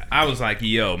 I was like,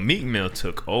 yo, Meek Mill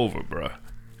took over, bro.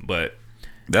 But,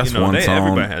 that's one song.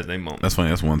 Everybody has their moment. That's funny.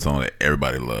 That's one song that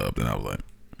everybody loved. And I was like,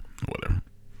 whatever.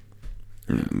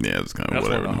 Yeah, it's kind of that's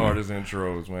whatever. One of the hardest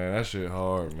intros, man. That shit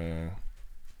hard, man.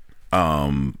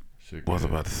 What was I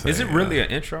about to say? Is it really an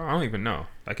intro? I don't even know.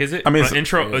 Like, is it? I mean, an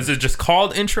intro? Yeah. Is it just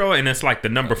called intro and it's like the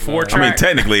number 4 track? I mean,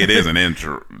 technically, it is an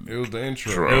intro. It was the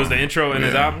intro. It was the intro in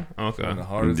his album. Okay, one of the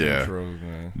hardest intros,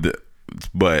 man.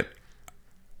 But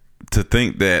to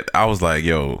think that I was like,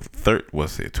 yo,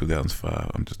 what's it?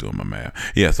 2005. I'm just doing my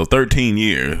math. Yeah, so 13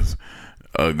 years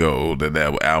ago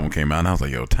that album came out, and I was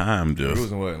like, yo, time just. It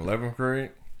was in what, 11th grade?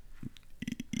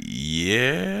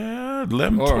 Yeah,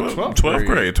 11, or 12th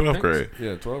grade. 12th grade.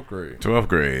 Yeah, 12th grade. 12th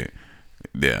grade.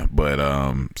 Yeah, but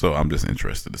so I'm just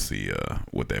interested to see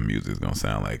what that music is gonna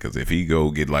sound like. Because if he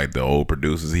go get like the old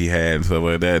producers he had and stuff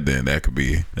like that, then that could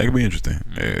be interesting.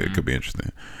 Mm-hmm. It could be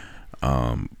interesting.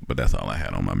 But that's all I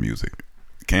had on my music.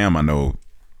 Cam, I know,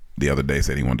 the other day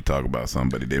said he wanted to talk about something,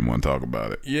 but he didn't want to talk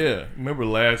about it. Yeah, remember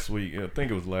last week? I think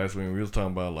it was last week. We was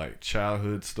talking about like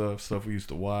childhood stuff we used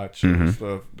to watch, and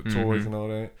stuff, the toys and all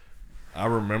that. I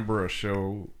remember a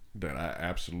show that I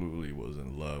absolutely was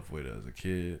in love with as a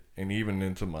kid, and even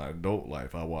into my adult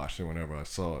life, I watched it whenever I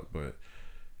saw it. But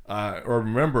I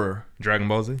remember Dragon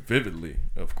Ball Z vividly,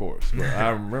 of course. But I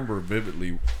remember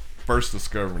vividly first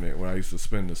discovering it when I used to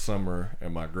spend the summer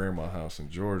at my grandma's house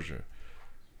in Georgia.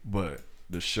 But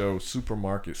the show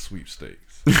Supermarket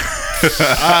Sweepstakes.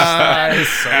 I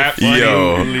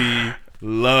absolutely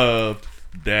loved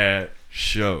that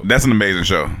show. That's an amazing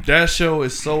show. That show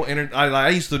is so I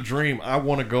used to dream I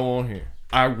want to go on here.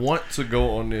 I want to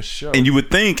go on this show. And you would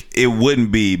think it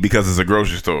wouldn't be because it's a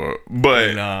grocery store,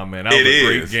 but nah, man, that was a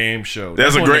great game show.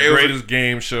 That's one of the greatest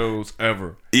game shows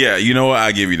ever. Yeah, you know what?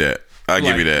 I give you that. I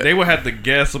give you that. They would have to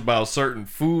guess about certain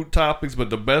food topics, but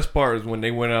the best part is when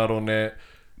they went out on that.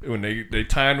 When they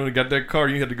timed when they got that car,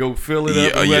 you had to go fill it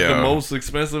up. You had the most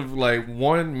expensive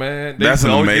one, man. That's an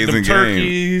amazing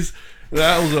turkeys. Game.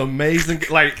 That was amazing.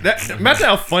 Like that. Imagine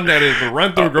how fun that is to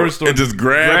run through a grocery store and just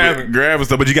grab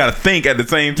stuff. But you got to think at the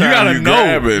same time. You got to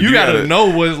know. Grab it. You got to know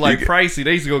what's pricey.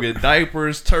 They used to go get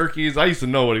diapers, turkeys. I used to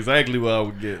know exactly what I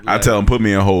would get. I tell them, put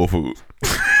me in Whole Foods.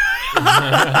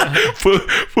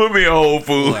 put me in Whole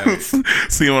Foods.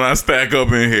 See when I stack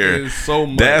up in here. It's so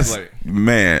much.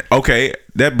 Man. Okay,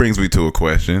 that brings me to a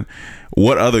question.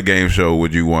 What other game show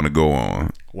would you want to go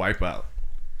on? Wipeout.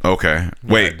 Okay.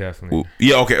 Wait. Yeah, definitely.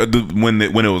 Yeah. Okay. When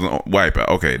it was on Wipeout.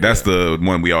 Okay, that's the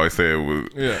one we always said was.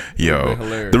 Yeah. Yo,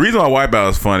 the reason why Wipeout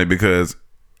is funny because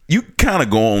you kind of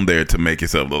go on there to make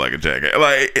yourself look like a jackass.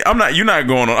 Like you're not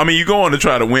going on. I mean, you go on to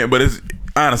try to win, but it's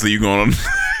honestly you going on.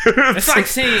 It's like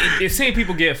seeing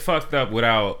people get fucked up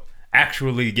without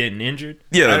actually getting injured.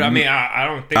 Yeah, I mean, I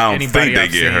don't think anybody they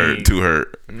get hurt. Too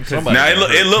hurt. Now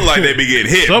it looked like they be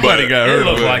getting hit. Somebody got hurt. It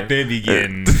looked like they be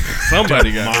getting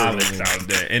somebody got demolished out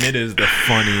there, and it is the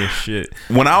funniest shit.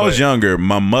 When I was younger,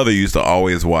 my mother used to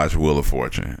always watch Wheel of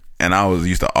Fortune, and I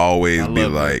used to always be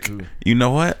like, you know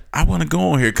what? I want to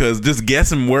go on here because just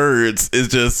guessing words is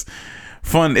just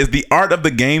fun. Is the art of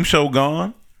the game show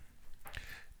gone?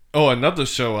 Oh, another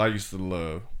show I used to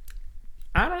love.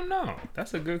 I don't know.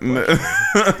 That's a good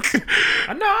question.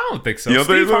 I don't think so.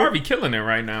 Steve Harvey killing it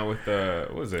right now with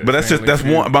what was it? But that's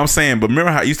one. But I'm saying, but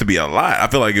remember how it used to be a lot. I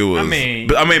feel like it was. I mean,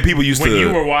 people used when to. When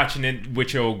you were watching it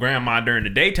with your grandma during the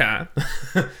daytime,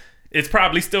 it's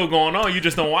probably still going on. You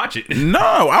just don't watch it. No,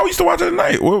 I used to watch it at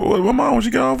night. What mom when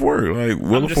she got off work? Like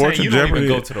Wheel of Fortune, you don't Jeopardy.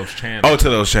 even go to those channels. Oh, to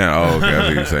those channels. Oh, okay, that's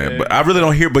what you're saying. But I really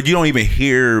don't hear. But you don't even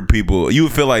hear people. You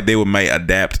would feel like they may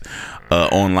adapt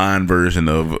online version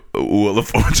of Wheel of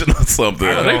Fortune or something.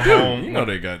 They do. You know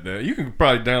they got that. You can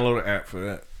probably download an app for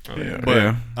that.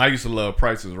 But I used to love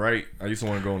Price is Right. I used to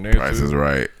want to go on there. Price is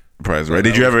Right.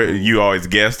 Did you ever? Cool. You always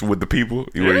guessed with the people?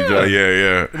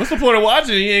 Yeah. What's the point of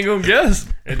watching? You ain't gonna guess.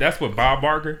 And that's what Bob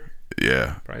Barker.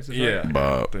 Yeah. Price is Yeah, Right.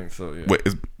 Bob. I think so. Yeah. Wait,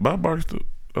 is Bob Barker still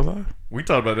alive? We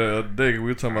talked about that the other day. We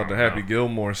were talking about the Happy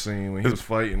Gilmore scene when he was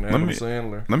fighting Adam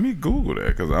Sandler. Let me Google that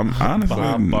because I'm honestly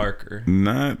Bob Barker.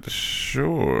 not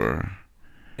sure.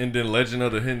 And then Legend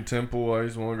of the Hidden Temple. I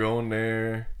just want to go in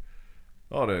there.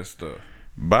 All that stuff.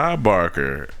 Bob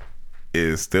Barker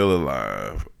is still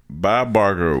alive. Bob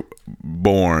Barker,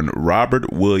 born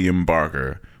Robert William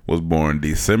Barker, was born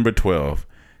December 12th,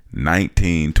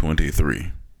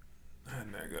 1923.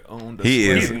 He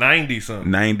is He's 90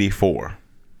 something. 94.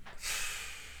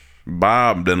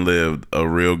 Bob done lived a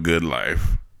real good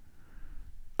life.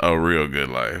 A real good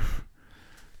life.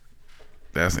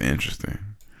 That's interesting.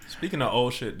 Speaking of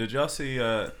old shit, did y'all see?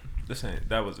 That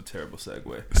was a terrible segue.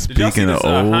 Did Speaking y'all see this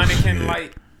of old Heineken shit.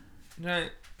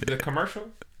 light? The commercial.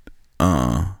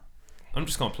 I'm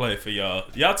just gonna play it for y'all.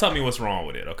 Y'all tell me what's wrong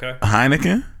with it, okay?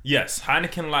 Heineken? Yes,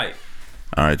 Heineken light.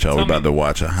 All right, y'all. We're about to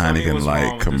watch a Tell me Heineken what's wrong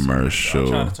Light with this commercial. I'm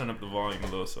trying to turn up the volume a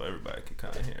little so everybody can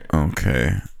kind of hear it.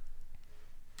 Okay.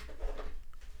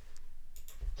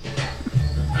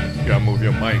 You gotta move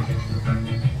your mic.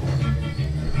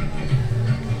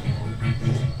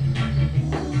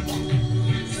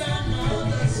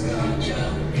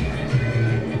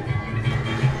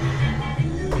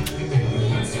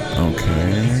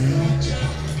 Okay.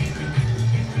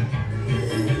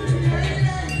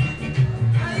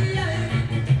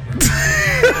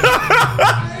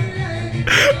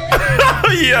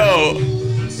 Yo.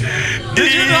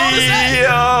 Did you notice that?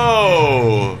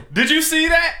 Yo. Did you see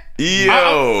that?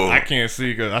 Yo. I can't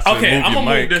see because I said Okay, move I'm your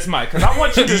gonna mic. move this mic because I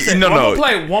want you to say. No, I'm no. gonna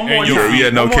play it one more And time. Yeah,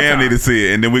 no, One more Cam time. need to see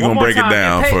it, and then we're One going to more break it time,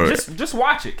 down and for just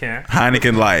watch it, Cam.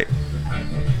 Heineken Light.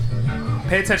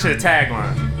 Pay attention to the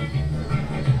tagline.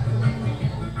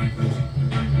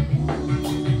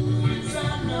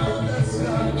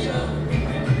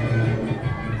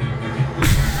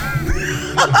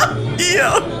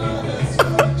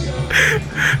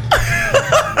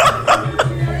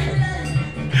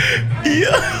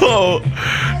 Yo.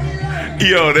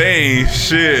 Yo, they ain't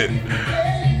shit.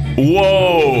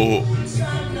 Whoa.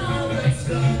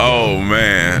 Oh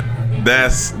man.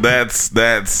 That's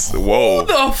whoa. Who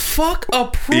the fuck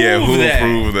approved Yeah, who that?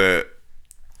 approved that?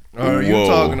 Are you Whoa.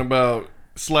 talking about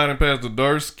sliding past the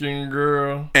dark skinned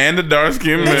girl And the dark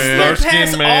skinned They man. dark- slid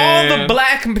past Dark-skinned man. all the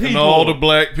black people. and all the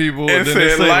black people? It And then they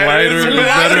said say lighter is lighter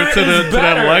better is to that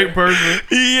better. light person.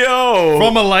 Yo.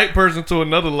 From a light person to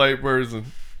another light person.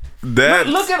 That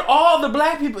Look at all the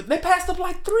black people. They passed up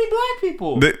like 3 black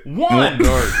people. They- One.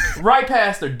 Dark. Right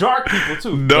past her. Dark people,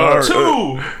 too. Dark.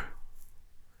 2.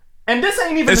 And this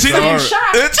ain't even And the she same done-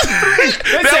 shot. That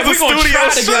They said was we're a going to studio try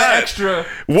to get shot. extra.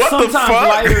 What the Sometimes fuck?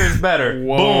 lighter is better.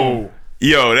 Whoa. Boom.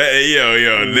 Yo,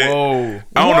 that. Whoa.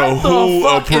 I don't know What the who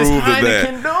fuck approved is of that.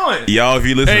 Heineken doing? Y'all, if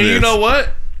you listen to Hey, this, you know what?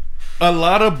 A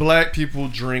lot of black people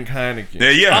drink Heineken.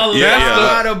 Yeah. A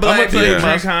lot of black I'ma tell you, people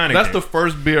drink my- Heineken. That's the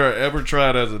first beer I ever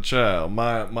tried as a child.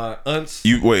 My aunts.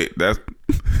 You wait. That's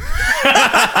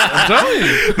I'm telling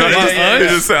you. no. My It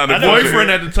aunts- just sounded my boyfriend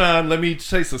funny. at the time let me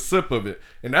taste a sip of it,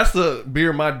 and that's the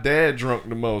beer my dad drunk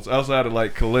the most outside of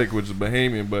like Kalik, which is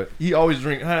Bahamian. But he always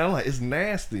drink Heineken. I'm like, it's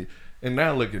nasty. And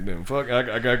now look at them. Fuck, I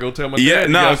gotta go tell my Yeah,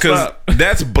 dad. no, because stop.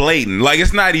 that's blatant. Like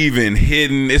it's not even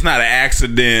hidden. It's not an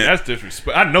accident. That's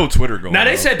disrespect. I know Twitter going. Now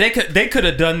they on. said they could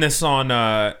have done this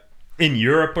on in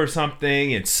Europe or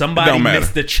something, and somebody Don't matter.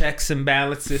 missed the checks and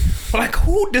balances. But like,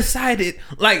 who decided?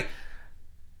 Like,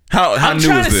 how I'm new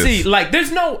trying is to this? see. Like,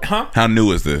 there's no How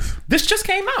new is this? This just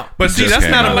came out. But see, just that's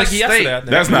came not out. a Like mistake. yesterday, I think.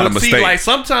 That's not a But mistake. See, like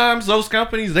sometimes those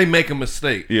companies they make a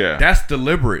mistake. Yeah. That's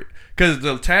deliberate. Because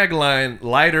the tagline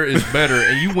 "lighter is better,"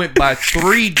 and you went by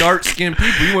 3 dark-skinned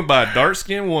people. You went by a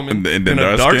dark-skinned woman, And then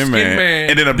a dark-skinned dark-skinned man,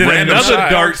 and then a random another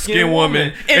child. dark-skinned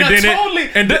woman, And a then totally-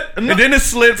 and then it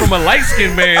slid from a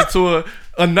light-skinned man to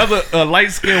another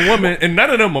light-skinned woman, and none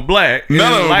of them are black. None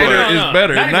And of them lighter black. is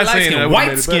better. Not I'm even not saying light-skinned, that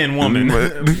white skin woman,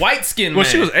 But- white skin. Well,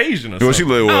 man. she was Asian or something. Well, she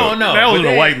lived I with. don't know. That but was a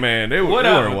they- white man. They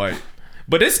whatever. weren't white.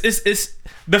 But it's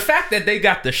the fact that they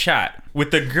got the shot with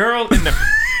the girl in the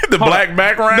The black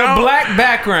background. The black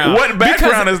background. What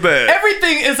background Because is that?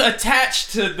 Everything is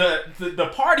attached to the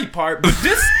party part, but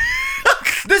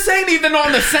this ain't even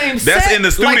on the same set. That's in the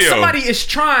Like studio. somebody is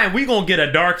trying. We gonna get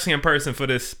a dark skinned person for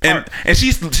this part. And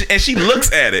she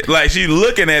looks at it like she's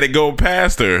looking at it go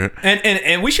past her.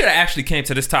 And we should have actually came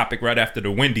to this topic right after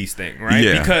the Wendy's thing, right?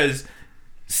 Yeah. Because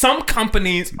some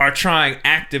companies are trying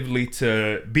actively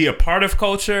to be a part of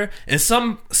culture, and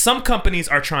some companies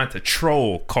are trying to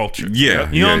troll culture. Yeah,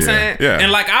 you know what I'm yeah, saying? yeah.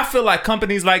 And like I feel like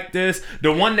companies like this,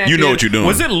 the one that You know what you're doing.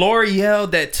 Was it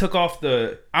L'Oreal that took off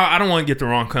the? I don't want to get the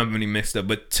wrong company mixed up,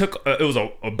 but it was a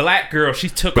black girl. She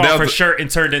took off her shirt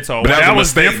and turned into a. But that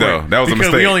was a mistake, different, though. That was a because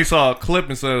mistake. we only saw a clip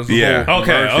instead of the Yeah. whole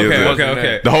Okay, commercial.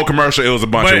 okay. The whole commercial, it was a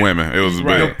bunch of women. It was The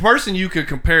big. person you could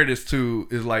compare this to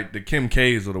is like the Kim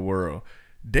K's of the world.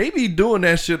 They be doing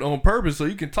that shit on purpose so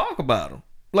you can talk about them.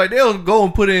 Like they'll go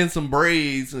and put in some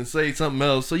braids and say something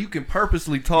else so you can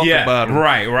purposely talk about them.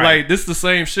 Right. Like this the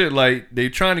same shit. Like they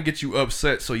trying to get you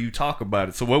upset so you talk about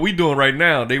it. So what we doing right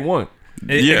now, they won.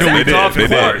 Yeah, they did.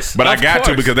 But I got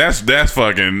to because that's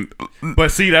fucking.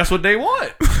 But see, that's what they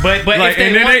want. But Like, if they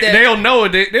and then want that, they'll know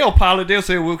it. They'll apologize. They'll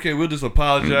say, well, "Okay, we'll just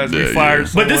apologize. We Yeah, fired yeah.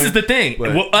 someone." But this is the thing.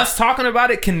 But- Well, us talking about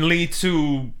it can lead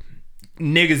to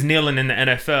niggas kneeling in the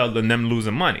NFL and them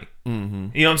losing money. Mm-hmm.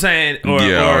 You know what I'm saying? Or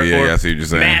I see what you're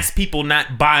saying. Mass people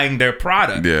not buying their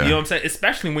product. Yeah. You know what I'm saying?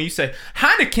 Especially when you say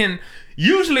Heineken.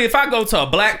 Usually, if I go to a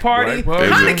black party,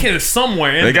 Heineken is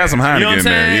somewhere in They got there. some Heineken You know what I'm in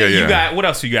there. saying? Yeah, yeah. You got, what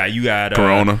else you got? You got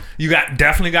Corona. You got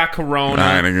definitely got Corona.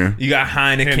 Heineken. You got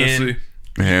Heineken.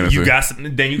 Hennessy. You got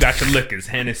some, then you got your liquors,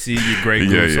 Hennessy, your Grey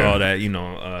Goose, all that. You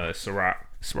know, Ciroc.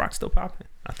 Ciroc still popping?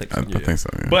 I think so. I think so.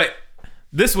 Yeah. But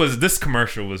this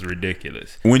commercial was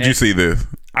ridiculous. When'd you see this?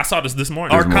 I saw this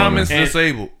morning. Our comments And-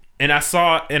 disabled. And I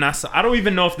saw. I don't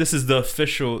even know if this is the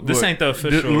official. This Look, ain't the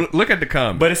official. Look at the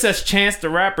comments. But it says Chance the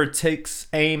Rapper takes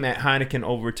aim at Heineken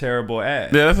over terrible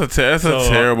ad. Yeah, that's a So,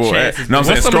 terrible. Chance is- No, I'm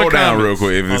saying What's some of scroll the down real comments?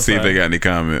 quick and see if Okay. they got any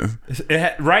comments.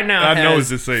 Right now, I it know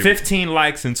has it's disabled. 15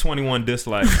 likes and 21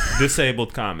 dislikes.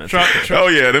 Disabled comments. Oh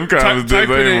yeah, them comments. type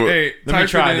it in, disabled. hey, Let me type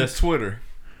try it in this. Twitter.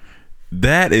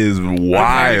 That is Heineken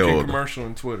wild. commercial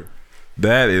on Twitter.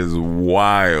 That is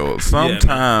wild.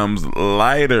 Sometimes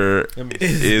lighter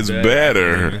is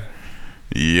better.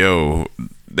 Yo,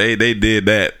 they did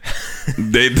that.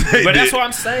 They But that's did. what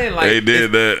I'm saying. Like They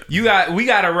did that. we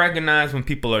gotta recognize when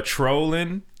people are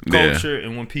trolling culture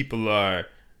and when people are,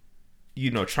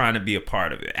 trying to be a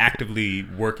part of it, actively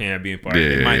working at being a part of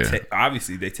it. They might take,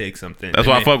 obviously they take something. That's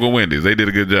why I fuck with Wendy's. They did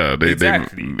a good job.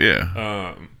 Exactly.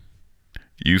 Yeah.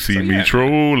 You see me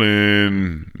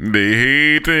trolling, they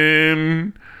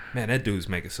hating. Man, that dude's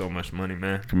making so much money,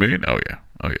 man. Chameleon? Oh yeah,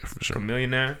 for sure. A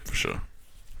millionaire. For sure.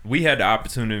 We had the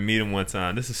opportunity to meet him one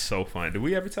time. This is so fun. Did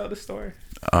we ever tell this story?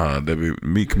 Did we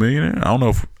meet Chameleon? I don't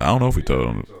know if we told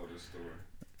him.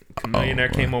 Millionaire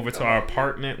came over to our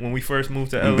apartment when we first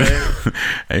moved to LA.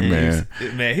 Hey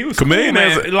man, He was Chameleon cool,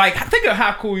 has man. Like, think of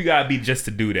how cool you gotta be just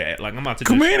to do that. Like, I'm about to.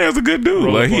 Chameleon is a good dude.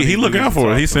 roll Like up on he these look dudes out for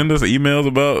and it. He talk to send us emails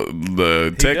about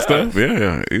the tech does. stuff.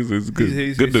 Yeah, he's a good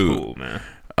He's dude. cool,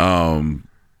 man.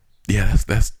 Yeah,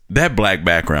 that's that black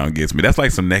background gets me. That's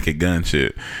like some Naked Gun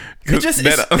shit. It's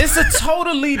a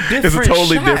totally different. It's a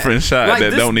totally different shot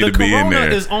that don't need to be in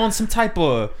there. Is on some type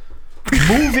of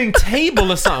moving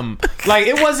table or something. Like,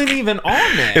 it wasn't even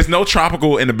on that. It's no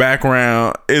tropical in the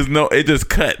background. It just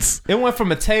cuts. It went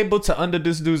from a table to under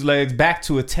this dude's legs back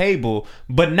to a table,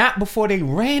 but not before they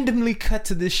randomly cut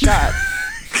to this shot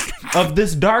of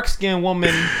this dark-skinned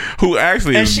woman Who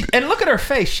actually and look at her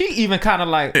face. She even kind of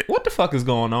like, what the fuck is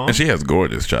going on? and she has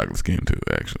gorgeous chocolate skin too,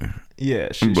 actually. Yeah,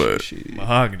 But- she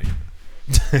Mahogany.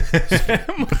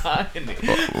 Mahogany.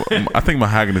 I think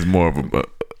mahogany is more of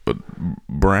a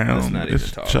brown. Let's not even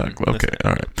talk. Chocolate. Okay, Let's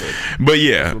all not right. talk. But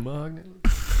yeah, Mahogany.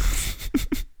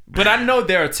 But I know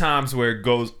there are times where it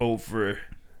goes over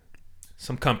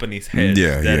some companies' heads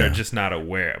that are just not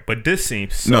aware. But this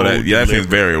seems so that seems deliberate,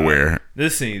 very bro. aware.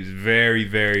 This seems very,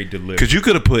 very deliberate. because you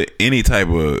could have put any type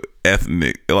of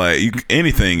ethnic,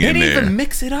 anything They in didn't there. even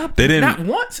mix it up. They didn't- Not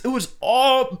once. It was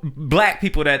all black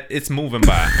people that it's moving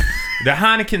by. The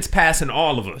Heineken's passing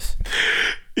all of us.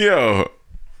 Yo,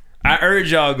 I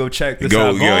urge y'all go check this Go-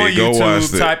 out. Go yeah, on go watch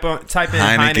YouTube. the Type in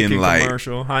Heineken Heineken Light.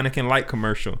 commercial. Heineken Light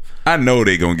commercial. I know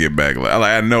they gonna get back. Like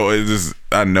I know it's just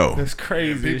I know. That's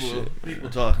crazy as shit. People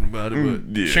talking about it,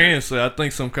 but yeah. Chance said, I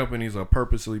think some companies are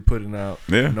purposely putting out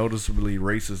Yeah. noticeably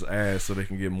racist ads so they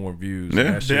can get more views. Yeah.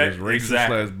 And that shit That- is racist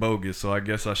exactly. / bogus. So I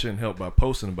guess I shouldn't help by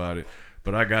posting about it.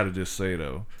 But I gotta just say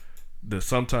though, the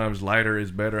sometimes lighter is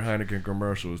better Heineken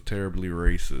commercial is terribly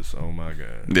racist. Oh my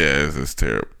god, Yeah, it's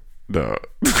terrible. Dog.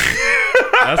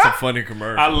 that's a funny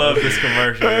commercial. I love this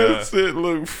commercial. Yeah. That shit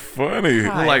look funny.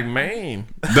 Look like Maine.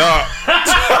 Dog.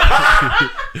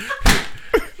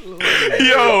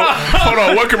 Yo, hold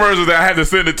on. What commercial that I had to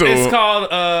send it to It's him?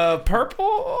 called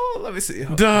Purple. Let me see.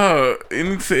 Dog.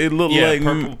 It looked Yeah,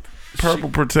 like purple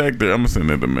protector. I'm gonna send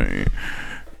it to me.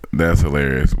 That's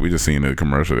hilarious. We just seen a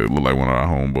commercial that looked like one of our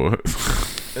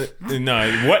homeboys.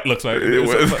 No, what looks like it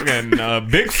was a fucking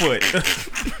Bigfoot.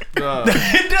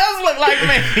 It does look like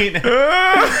Maine.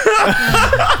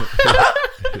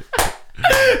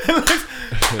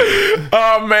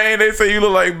 Oh man, they say you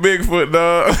look like Bigfoot,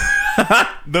 dog.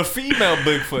 The female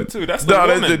Bigfoot too. That's the Dog,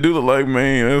 woman. that just do look like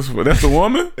man. That's the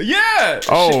woman. Yeah.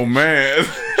 Oh man,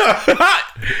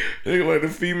 they look like the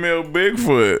female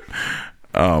Bigfoot.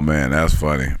 Oh man, that's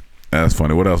funny. That's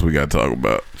funny. What else we got to talk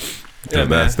about? Yeah,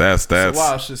 that's Some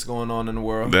wild shit's going on in the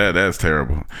world. that's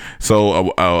terrible.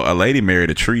 So a lady married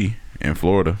a tree in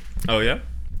Florida. Oh yeah.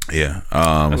 Yeah.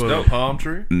 Was it a palm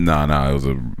tree? No, it was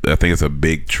I think it's a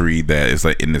big tree that is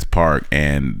like in this park,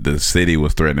 and the city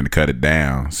was threatening to cut it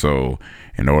down. So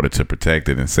in order to protect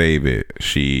it and save it,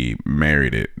 she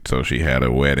married it. So she had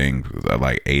a wedding.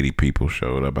 Like 80 people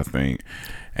showed up, I think.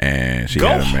 And she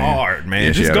had a maid. Hard, man.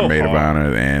 Yeah, she Just had go a maid of hard.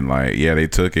 honor, and like, yeah, they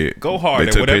took it. Go hard.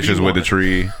 They took whatever pictures you with the want.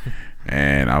 tree,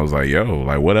 and I was like, yo,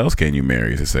 like, what else can you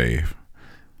marry to save?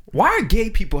 Why are gay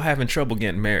people having trouble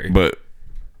getting married? But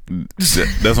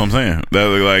that's what I'm saying. That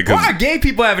like, why are gay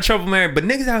people having trouble marrying, but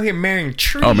niggas out here marrying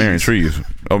trees? Oh, marrying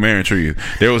trees.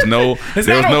 There was no. It's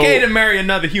there not was okay no, to marry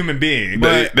another human being.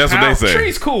 But that's what they say.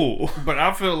 Trees cool. But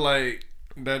I feel like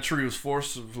that tree was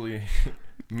forcibly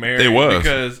married. It was.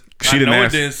 Because She I didn't know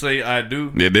ask. it didn't say I do.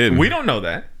 It didn't. We don't know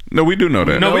that. No, we do know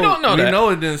that. No, we don't know that. We know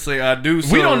it didn't say I do.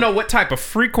 So We don't know what type of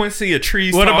frequency a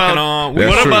tree's What talking about on. That's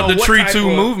what true. about the What Tree type 2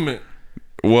 of- movement?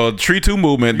 Well, Tree 2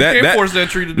 movement. You can't that force that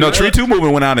tree to do No, that. Tree 2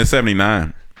 movement went out in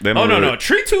 '79. No.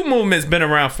 Tree 2 movement's been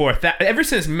around for ever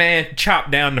since man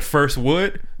chopped down the first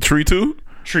wood. Tree 2.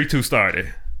 Tree 2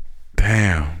 started.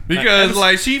 Damn. Because Ever-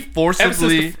 like she Ever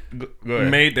forcibly since go ahead.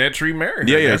 made that tree marry.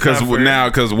 Yeah, That's because not fair. now,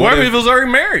 because What what if it if? was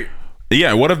already married?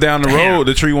 Yeah, what if down the Damn. road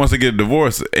the tree wants to get a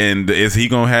divorce, and is he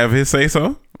gonna have his say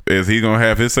so? Is he gonna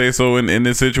have his say so in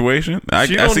this situation?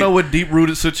 She don't know what deep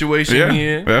rooted situation Yeah, he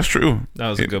in. that's true. That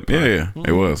was a good point. Yeah,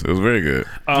 it was. It was very good.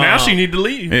 Now she need to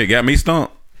leave. Yeah, it got me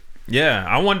stumped. Yeah,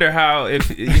 I wonder how if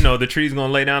the tree's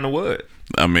gonna lay down the wood.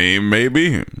 I mean,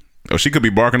 maybe. Or she could be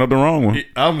barking up the wrong one.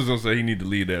 I was gonna say he need to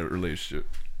leave that relationship.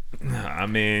 I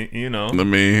mean, I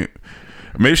mean,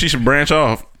 maybe she should branch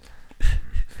off.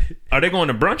 are they going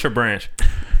to brunch or branch?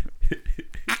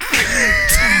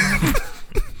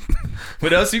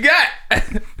 What else you got?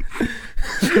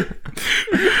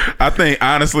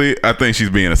 Honestly, I think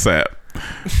she's being a sap.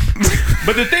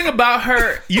 But the thing about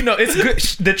her, it's good.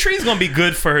 The tree's gonna be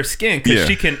good for her skin because Yeah.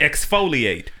 she can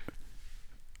exfoliate.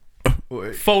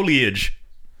 Foliage.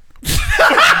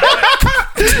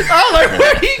 I'm like,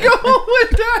 where he going with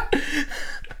that?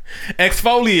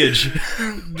 Exfoliage.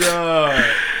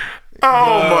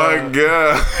 Oh my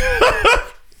god.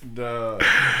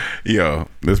 Yo,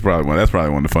 that's probably one of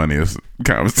the funniest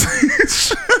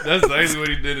conversations. That's exactly what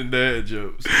he did in dad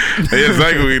jokes.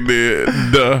 Exactly what he did.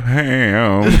 The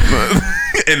ham.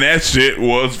 And that shit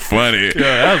was funny.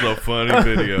 Yeah, that was a funny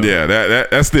video. Yeah,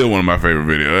 that's still one of my favorite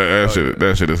videos.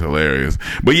 That shit is hilarious.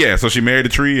 But yeah, so she married a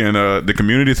tree, and the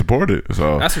community supported it.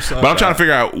 So That's what's up, But I'm trying to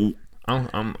dog. figure out.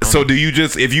 I'm So do you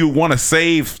just, if you want to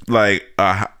save like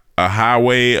a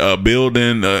highway, a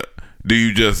building, do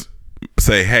you just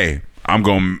say, hey, I'm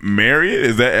gonna marry it?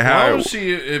 Is that Why how? don't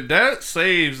she? If that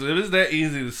saves, it is that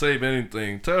easy to save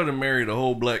anything. Tell her to marry the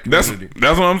whole black That's community.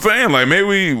 what I'm saying. Like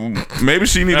maybe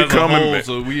she need to As a come whole, and.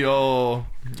 so we all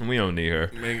we don't need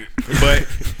her, make but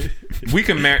we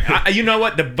can marry. You know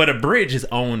what? But a bridge is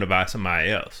owned by somebody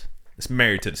else. It's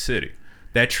married to the city.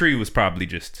 That tree was probably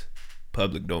just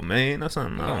public domain or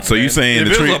something. I don't know. So you saying if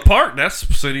the it tree? was a park,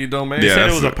 that's city domain. Yeah, You said it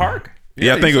that's was a it. park.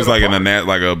 Yeah, I you think it was said like a in a park.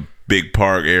 like a big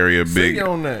park area. City Big.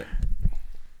 on that.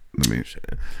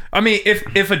 I mean,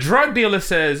 if a drug dealer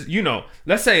says,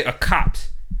 let's say cops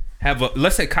have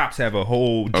a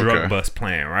whole drug Okay. bust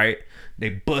plan, right? They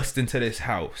bust into this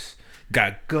house,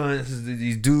 got guns,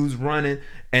 these dudes running,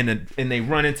 and they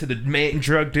run into the main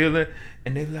drug dealer,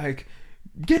 and they like,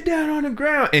 get down on the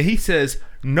ground, and he says,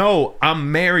 no,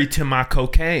 I'm married to my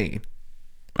cocaine.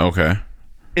 Okay.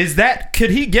 Could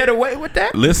he get away with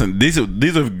that? Listen, these are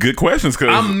good questions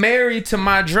because I'm married to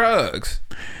my drugs.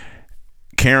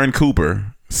 Karen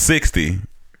Cooper, 60,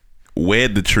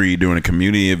 wed the tree during a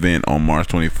community event on March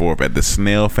 24th at the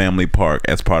Snell Family Park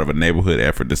as part of a neighborhood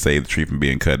effort to save the tree from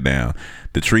being cut down.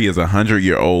 The tree is a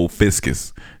 100-year-old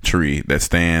fiscus tree that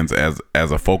stands as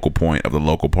a focal point of the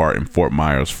local park in Fort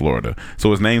Myers, Florida.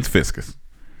 So his name's Fiscus.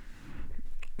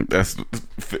 That's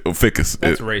ficus.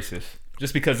 That's racist.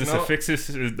 Just because it's No. a fixus,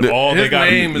 is all His they got.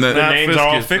 name is the not names are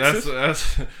all Fiscus. fixes?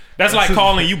 That's That's like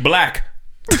calling you black.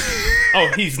 Oh,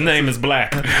 his name is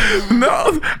Black.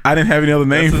 No, I didn't have any other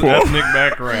name for That's him. Nick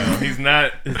background. He's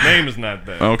not. His name is not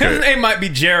that. His Okay, name might be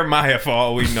Jeremiah for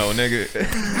all we know, nigga.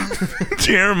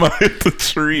 Jeremiah the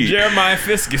tree. Jeremiah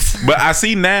Fiscus. But I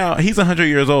see now he's 100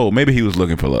 years old. Maybe he was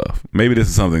looking for love. Maybe this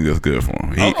is something that's good for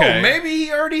him. Okay. Oh, maybe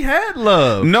he already had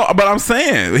love. No, but I'm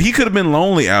saying he could have been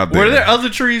lonely out there. Were there other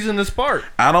trees in this park,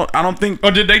 I don't think.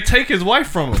 or did they take his wife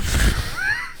from him?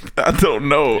 I don't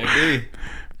know.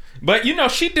 But you know,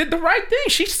 she did the right thing.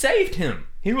 She saved him.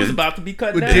 He was about to be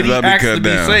cut down. Did he Let me actually cut be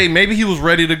down. saved? Maybe he was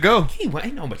ready to go. He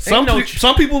ain't no, but Some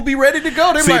people be ready to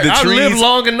go. They're See, like, the I lived trees-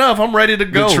 long enough. I'm ready to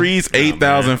go. The tree's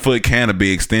 8,000-foot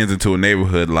canopy extends into a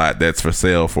neighborhood lot that's for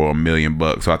sale for $1 million.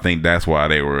 So I think that's why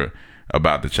they were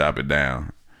about to chop it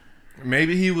down.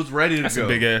 Maybe he was ready to That's go. a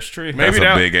big ass tree. That's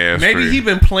a big-ass Maybe tree. he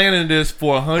been planning this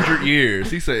for 100 years.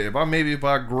 He said, if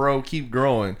I keep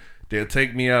growing, they'll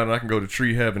take me out and I can go to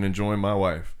tree heaven and join my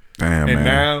wife. Damn, And man.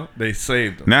 now they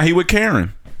saved him. Now he with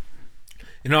Karen.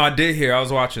 You know, I did hear. I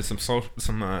was watching some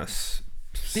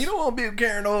You don't want to be a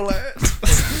Karen old ass.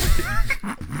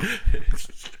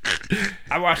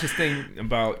 I watched this thing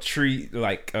about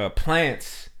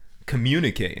plants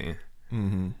communicating.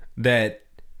 That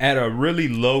at a really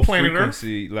low Planet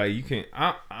frequency, like you can.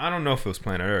 I don't know if it was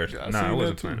planet Earth. Yeah, I No, seen it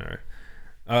wasn't that too. planet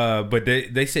Earth. But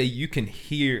they say you can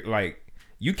hear, like,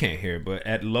 you can't hear, but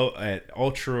at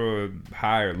ultra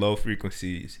high or low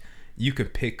frequencies, you can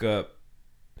pick up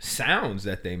sounds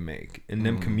that they make and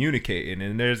them communicating,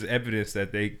 and there's evidence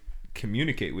that they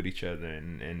communicate with each other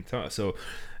and talk. So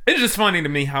it's just funny to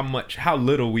me how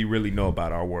little we really know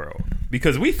about our world,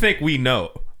 because we think we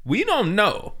know. We don't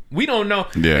know.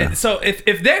 Yeah. And so if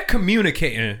they're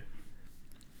communicating,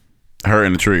 Her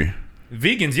in the tree.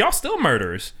 vegans, y'all still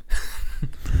murderers.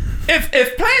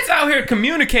 if plants out here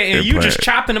communicating, If you plant- just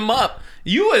chopping them up,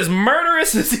 you as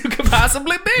murderous as you could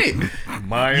possibly be.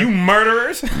 Maya. You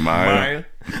murderers. Maya.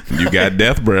 You got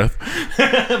death breath.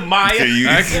 Maya.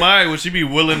 Ask Maya, would she be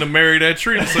willing to marry that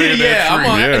tree to save Yeah, that I'm tree?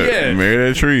 on- Yeah. Marry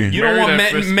that tree. You don't Marry want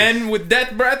that fiscus. men with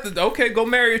death breath? Okay, go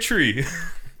marry a tree.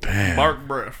 Damn. Bark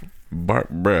breath. Bark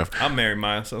breath. I'll marry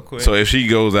Maya so quick. So if she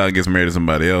goes out and gets married to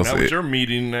somebody else, That was your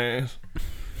meat-eating ass.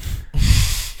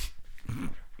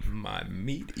 My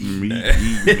meat meat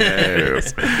eating. eating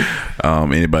ass.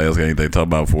 Anybody else got anything to talk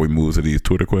about before we move to these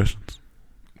Twitter questions?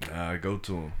 Go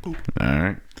to him. All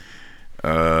right.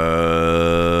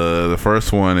 The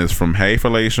first one is from Hey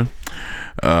Felation.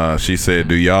 She said,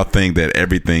 "Do y'all think that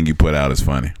everything you put out is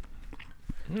funny?"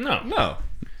 No.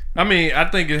 I mean, I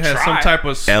think it has Try. some type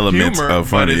of Elements humor, of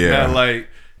funny, but it's yeah. not like,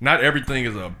 not everything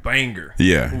is a banger.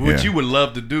 Yeah, Which yeah. you would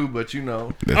love to do, but you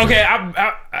know. That's Okay,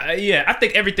 it. yeah, I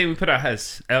think everything we put out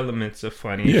has elements of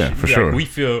funny. Yeah, for Like, sure. We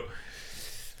feel,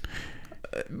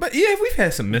 but yeah, we've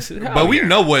had some misses. But we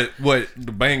know what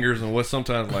the bangers and what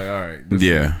sometimes like, all right, this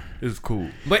Yeah. is cool.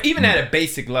 But even at a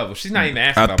basic level, she's not even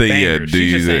asking I about think, yeah, bangers. do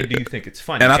She's you- just saying, do you think it's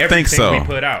funny? And I Everything think so. we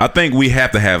put out. I think we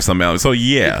have to have some elements. So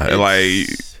yeah, It's- like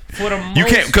for the most, you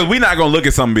can't, because we're not gonna look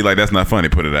at something and be like, "That's not funny."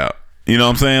 Put it out. You know what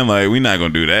I'm saying? Like we're not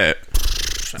gonna do that.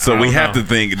 So we don't have know. to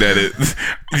think that it.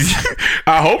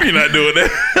 I hope you're not doing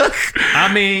that.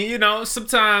 I mean, you know,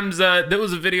 sometimes there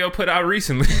was a video put out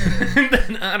recently.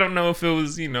 I don't know if it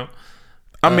was, you know,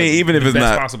 I mean, even if the it's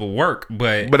best not, possible work,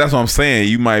 but but that's what I'm saying.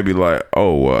 You might be like,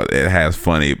 "Oh, it has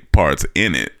funny parts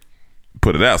in it."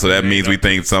 Put it out. So that means we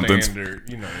think something's. standard,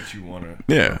 you know, that you want to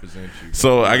Yeah. represent you.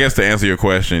 So I guess to answer your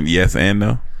question, yes and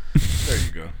no, There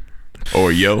you go.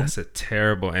 or yo. that's a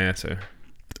terrible answer.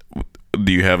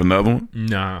 Do you have another one?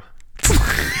 Nah.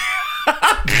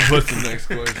 What's the next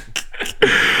question?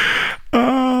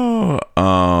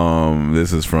 Oh,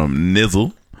 this is from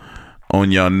Nizzle. On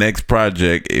your next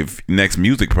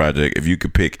music project, if you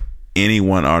could pick any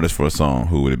one artist for a song,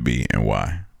 who would it be and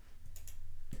why?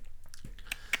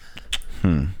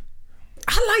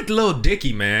 I like Lil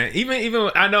Dicky, man.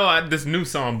 Even I know this new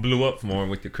song blew up more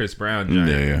with the Chris Brown joint,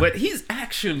 Yeah. but he's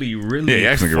actually really he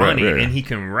actually can rap, funny yeah. and he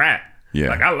can rap. Yeah.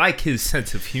 Like I like his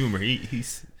sense of humor.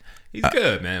 He's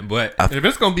good, man. But If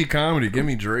it's gonna be comedy, give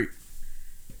me Drake.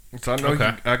 So I know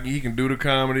Okay. he can do the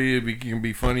comedy. He can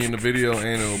be funny in the video,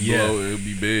 and it'll Yeah. blow. It'll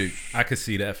be big. I could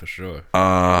see that for sure.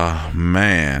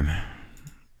 Man,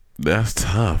 that's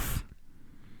tough.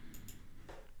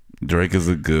 Drake is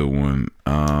a good one.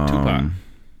 Tupac.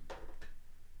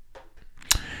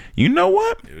 You know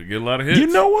what? It'll get a lot of hits. You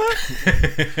know what?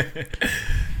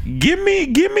 give me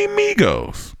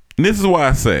Migos. And this is why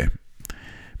I say,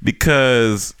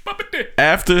 because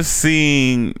after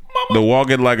seeing the Walk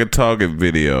It Like a Target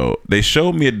video, they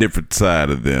showed me a different side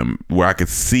of them where I could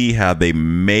see how they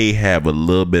may have a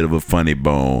little bit of a funny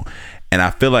bone, and I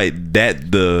feel like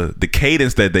that the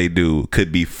cadence that they do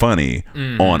could be funny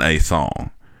on a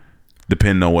song,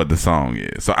 depending on what the song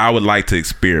is. So I would like to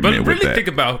experiment But with really that. think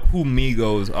about who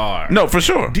Migos are. No, for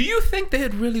sure. Do you think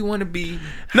they'd really want to be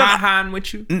No, high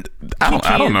with you?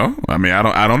 I don't know. I mean,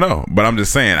 I don't know. But I'm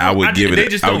just saying, I would give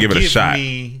it a shot.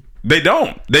 They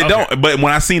don't. But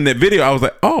when I seen that video, I was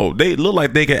like, oh, they look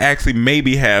like they could actually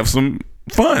maybe have some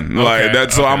fun like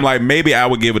that. So I'm like, maybe I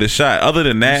would give it a shot. Other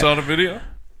than that, You saw the video?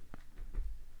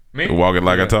 Maybe? Walk It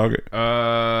Like I Talk It.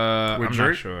 I'm Drake?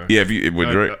 not sure. Yeah, with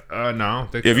Drake. No, I don't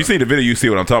think If you see the video, you see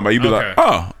what I'm talking about. You'd be like,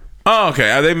 oh,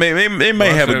 okay. They may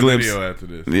have a glimpse. Video after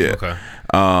this. Yeah. Okay.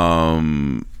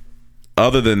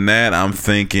 Other than that, I'm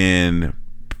thinking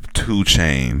 2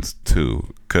 Chainz too,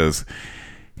 because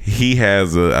he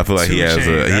has I feel like he has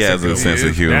a sense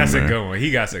of humor. That's a good one.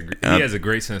 He has a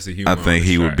great sense of humor. I think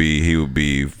he would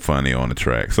be funny on the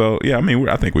track. So yeah, I mean,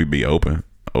 I think we'd be open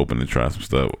to try some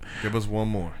stuff. Give us one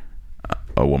more.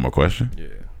 Oh, one more question. Yeah.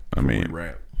 I mean,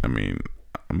 rap. I'm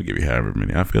gonna give you however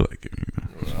many I feel like giving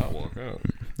you. I'll walk out.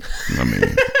 I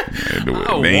mean,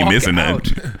 they ain't missing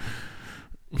nothing.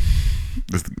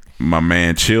 My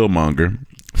man Chillmonger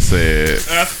said,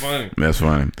 That's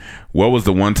funny. What was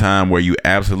the one time where you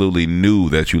absolutely knew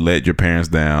that you let your parents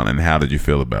down, and how did you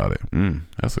feel about it?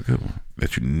 That's a good one.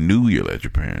 That you knew you let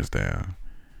your parents down.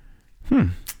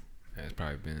 That's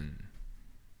probably been.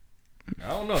 I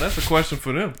don't know. That's a question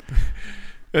for them.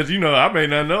 As you know, I may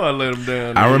not know I let them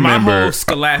down. I remember my whole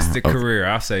scholastic career.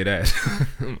 I'll say that.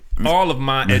 All of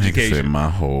my education. Said my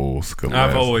whole scholastic.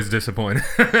 I've always disappointed.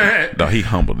 No, he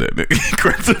humbled that nigga. He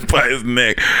grabbed him by his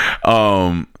neck.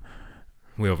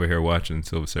 We over here watching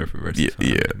Silver Surfer versus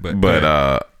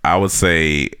but I would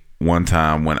say one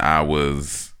time when I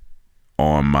was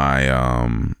on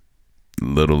my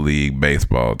little league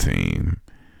baseball team,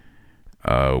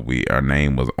 our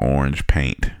name was Orange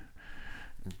Paint,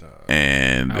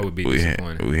 and I would be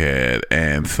disappointed. We had,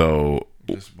 and so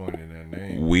disappointed in that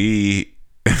name.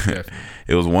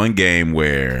 It was one game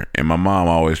where, and my mom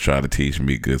always tried to teach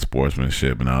me good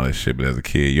sportsmanship and all that shit, but as a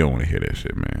kid, you don't want to hear that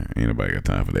shit, man. Ain't nobody got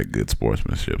time for that good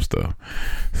sportsmanship stuff.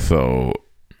 So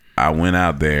I went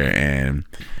out there and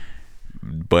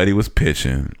Buddy was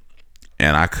pitching,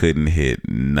 and I couldn't hit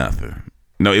nothing.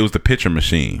 No, it was the pitcher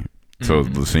machine. So it was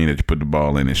the machine that you put the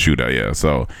ball in and shoot out. Yeah.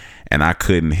 So, and I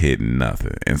couldn't hit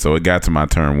nothing. And so it got to my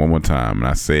turn one more time, and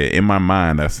I said, in my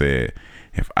mind,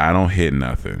 if I don't hit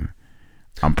nothing,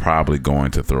 I'm probably going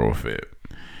to throw a fit.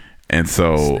 And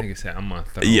so, I'm gonna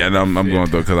throw I'm going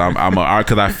to throw,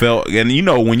 because I felt, and you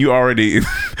know, when you already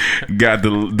got the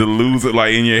loser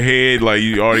like in your head, like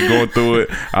you already going through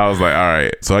it, I was like, all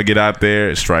right. So I get out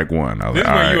there, strike one. I was this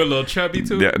like, all right. You a little chubby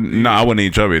too? Yeah, no, I wasn't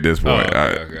even chubby at this point.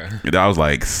 Okay. I was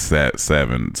like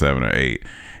 7 or 8,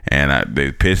 and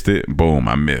they pitched it. Boom,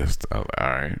 I missed. I was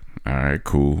like, all right,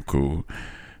 cool.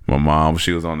 My mom,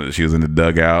 she was in the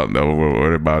dugout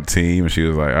worried about team, and she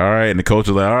was like, all right. And the coach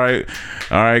was like,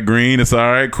 all right, Green, it's all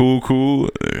right, cool.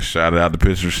 Shot it out the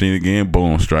pitch machine again.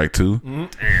 Boom, strike 2.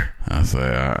 I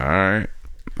said, all right.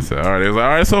 I said, all right. It was like, all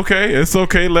right, it's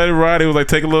okay, let it ride. It was like,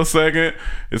 take a little second.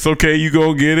 It's okay, you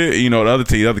go get it. You know,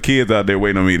 the other kids out there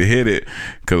waiting on me to hit it,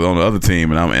 because on the other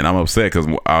team, and I'm upset because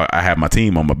I have my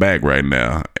team on my back right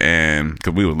now, and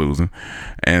because we were losing,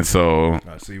 and so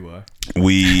I see why.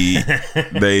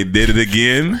 They did it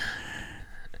again.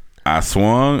 I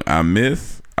swung, I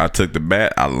missed. I took the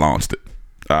bat, I launched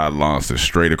it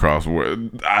straight across.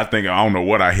 I don't know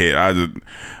what I hit. I don't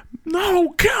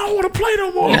want to play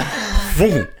no more.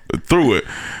 Boom, threw it.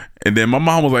 And then my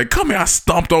mom was like, come here. I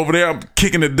stomped over there. I'm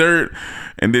kicking the dirt.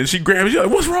 And then she grabbed me. She's like,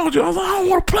 what's wrong with you? I was like, I don't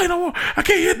want to play no more. I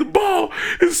can't hit the ball.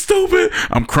 It's stupid.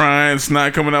 I'm crying,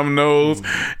 snot coming out my nose.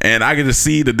 And I could just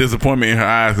see the disappointment in her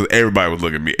eyes, because everybody was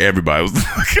looking at me. Everybody was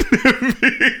looking at me.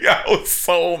 I was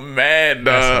so mad,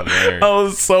 dog. I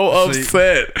was so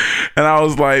upset. And I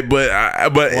was like, but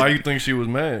why you think she was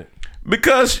mad?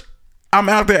 Because I'm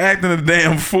out there acting a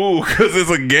damn fool because it's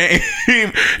a game.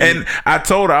 And I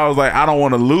told her, I was like, I don't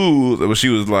want to lose. But she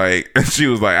was like, I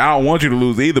don't want you to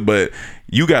lose either, but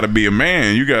you got to be a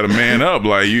man. You got to man up.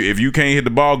 Like, if you can't hit the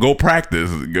ball, go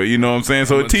practice. You know what I'm saying?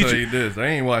 So it teaches you this. That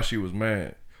ain't why she was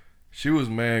mad. She was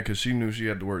mad because she knew she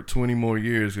had to work 20 more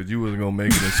years because you wasn't going to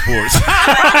make it in sports. You're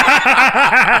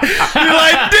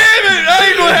like, damn it, I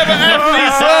ain't going to have an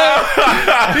athlete, son.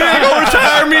 You ain't going to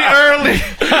retire me early.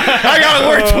 I got to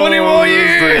work 20 more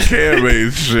years.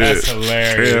 Cam-based shit. That's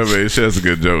hilarious. Cam-based shit. That's a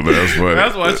good joke. That's funny.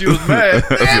 That's why she was mad.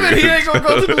 Damn it, he ain't going to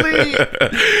go to the league.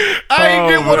 I ain't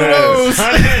get one of those.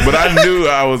 But I knew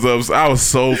I was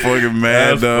so fucking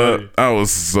mad, dog. I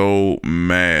was so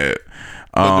mad.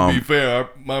 But to be fair,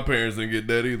 my parents didn't get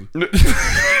that either.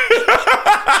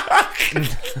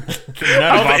 For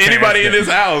anybody in this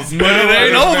house. But it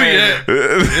ain't over yet.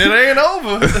 It ain't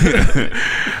over.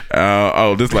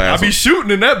 This last I be one.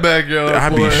 shooting in that backyard. I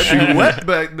be boy. It shooting. wet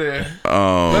back there.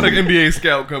 Let an NBA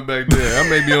scout come back there. I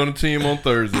may be on the team on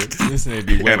Thursday. This may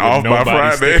be And off by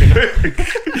Friday.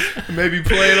 Maybe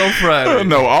playing on Friday.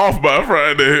 No, off by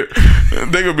Friday.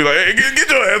 They gonna be like, hey, get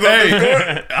your ass off this court.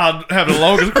 Hey, I'll have the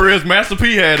longest career Master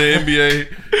P had in the NBA.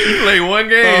 He played one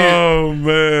game. Oh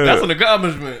man, That's an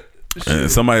accomplishment.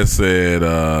 And somebody said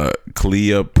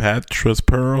Cleopatra's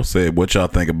Pearl said, what y'all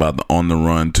think about the On the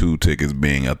Run 2 tickets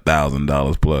being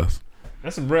 $1,000 plus?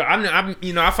 That's some real.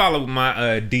 I follow my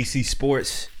DC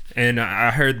sports, and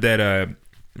I heard that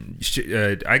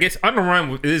I guess On the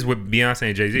Run is with Beyonce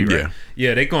and Jay-Z, right?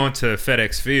 Yeah, they going to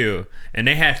FedEx Field, and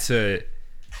they had to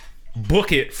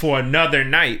book it for another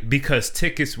night because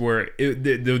tickets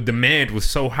the demand was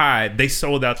so high. They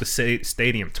sold out the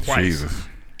stadium twice. Jesus.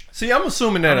 See, I'm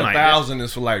assuming that I'm like, 1,000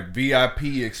 is for like VIP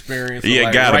experience. Yeah,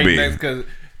 like gotta be. Because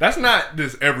that's not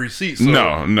just every seat. So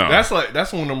No. That's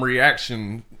one of them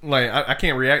reaction. Like I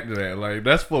can't react to that. Like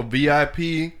that's for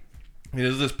VIP.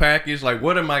 Is this package? Like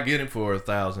what am I getting for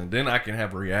 1,000? Then I can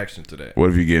have a reaction to that. What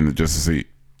if you getting just a seat?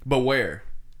 But where?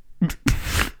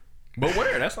 But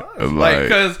where? That's honest. Like-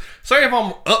 Because say if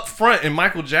I'm up front and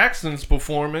Michael Jackson's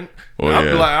performing, I'll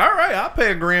be like, all right, I'll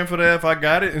pay $1,000 for that if I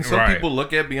got it. And some Right. people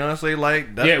look at Beyonce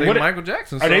like that's what Michael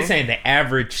Jackson. Are they song. saying the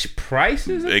average price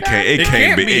is? It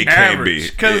can't be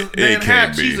average because It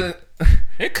can't be. she's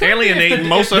It could be alienating if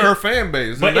most of her fan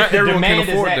base. But And not if the everyone can demand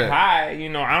is afford that that. high,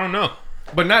 I don't know.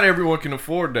 But not everyone can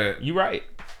afford that. You're right.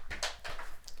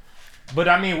 But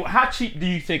I mean, how cheap do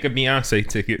you think a Beyonce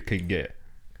ticket could get?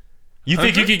 You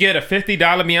think you could get a $50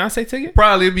 Beyonce ticket?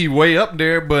 Probably be way up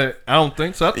there, but I don't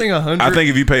think so. I think 100. I think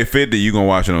if you pay $50, you gonna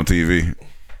watch it on TV.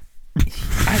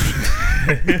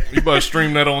 you better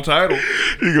stream that on Tidal.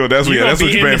 You go. That's what You're you're be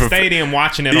in paying the for. stadium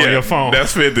watching it on your phone.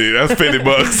 That's $50. That's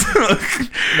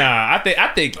 $50. Nah,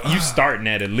 I think you starting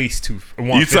at least You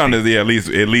 150. something? Yeah,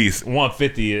 at least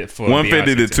 150 for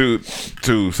 150 Beyonce to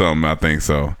two something. I think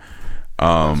so.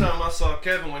 One time I saw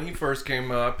Kevin when he first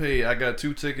came out. I got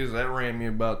 2 tickets. That ran me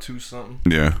about 2 something.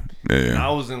 Yeah. I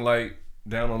was in like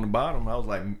down on the bottom. I was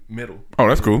like middle. Oh,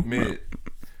 that's cool. Mid.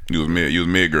 You was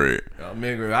mid grade.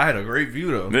 Mid grade. I had a great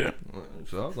view though. Yeah.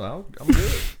 So I was like, I'm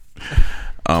good.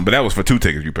 But that was for 2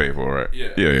 tickets you paid for, right? Yeah.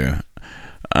 Yeah.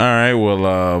 All right.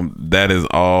 Well, that is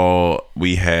all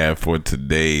we have for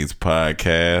today's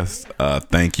podcast.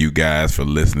 Thank you guys for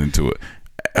listening to it.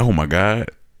 Oh my God,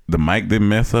 the mic didn't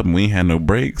mess up and we ain't had no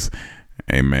breaks.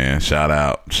 Hey man, shout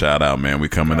out, man. We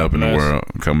coming up in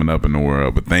the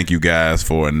world. But thank you guys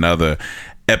for another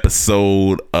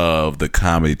episode of the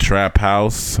Comedy Trap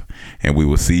House, and we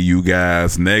will see you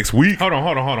guys next week. Hold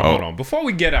on. Before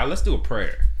we get out, let's do a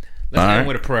prayer. Let's end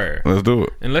with a prayer. Let's do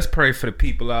it. And let's pray for the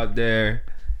people out there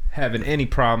having any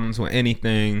problems with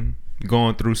anything,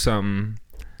 going through something.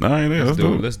 All right, let's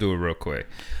do it. Let's do it real quick.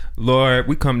 Lord,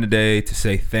 we come today to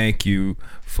say thank you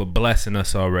for blessing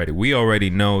us already. We already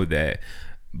know that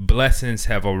blessings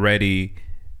have already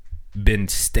been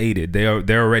stated. They're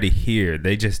already here.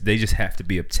 They just have to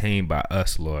be obtained by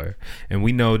us, Lord. And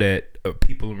we know that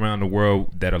people around the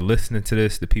world that are listening to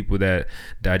this, the people that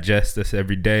digest us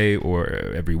every day or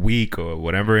every week or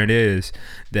whatever it is,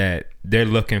 that they're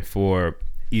looking for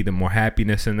either more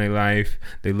happiness in their life,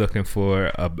 they're looking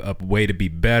for a way to be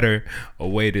better, a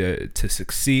way to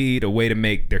succeed, a way to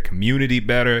make their community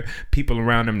better, people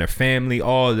around them, their family,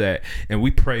 all that. And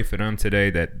we pray for them today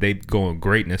that they go in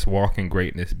greatness, walk in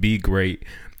greatness, be great,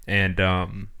 and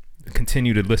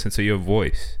continue to listen to your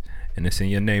voice. And it's in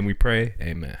your name we pray.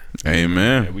 Amen.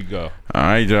 Amen. There we go. All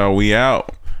right, y'all. We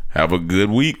out. Have a good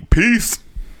week. Peace.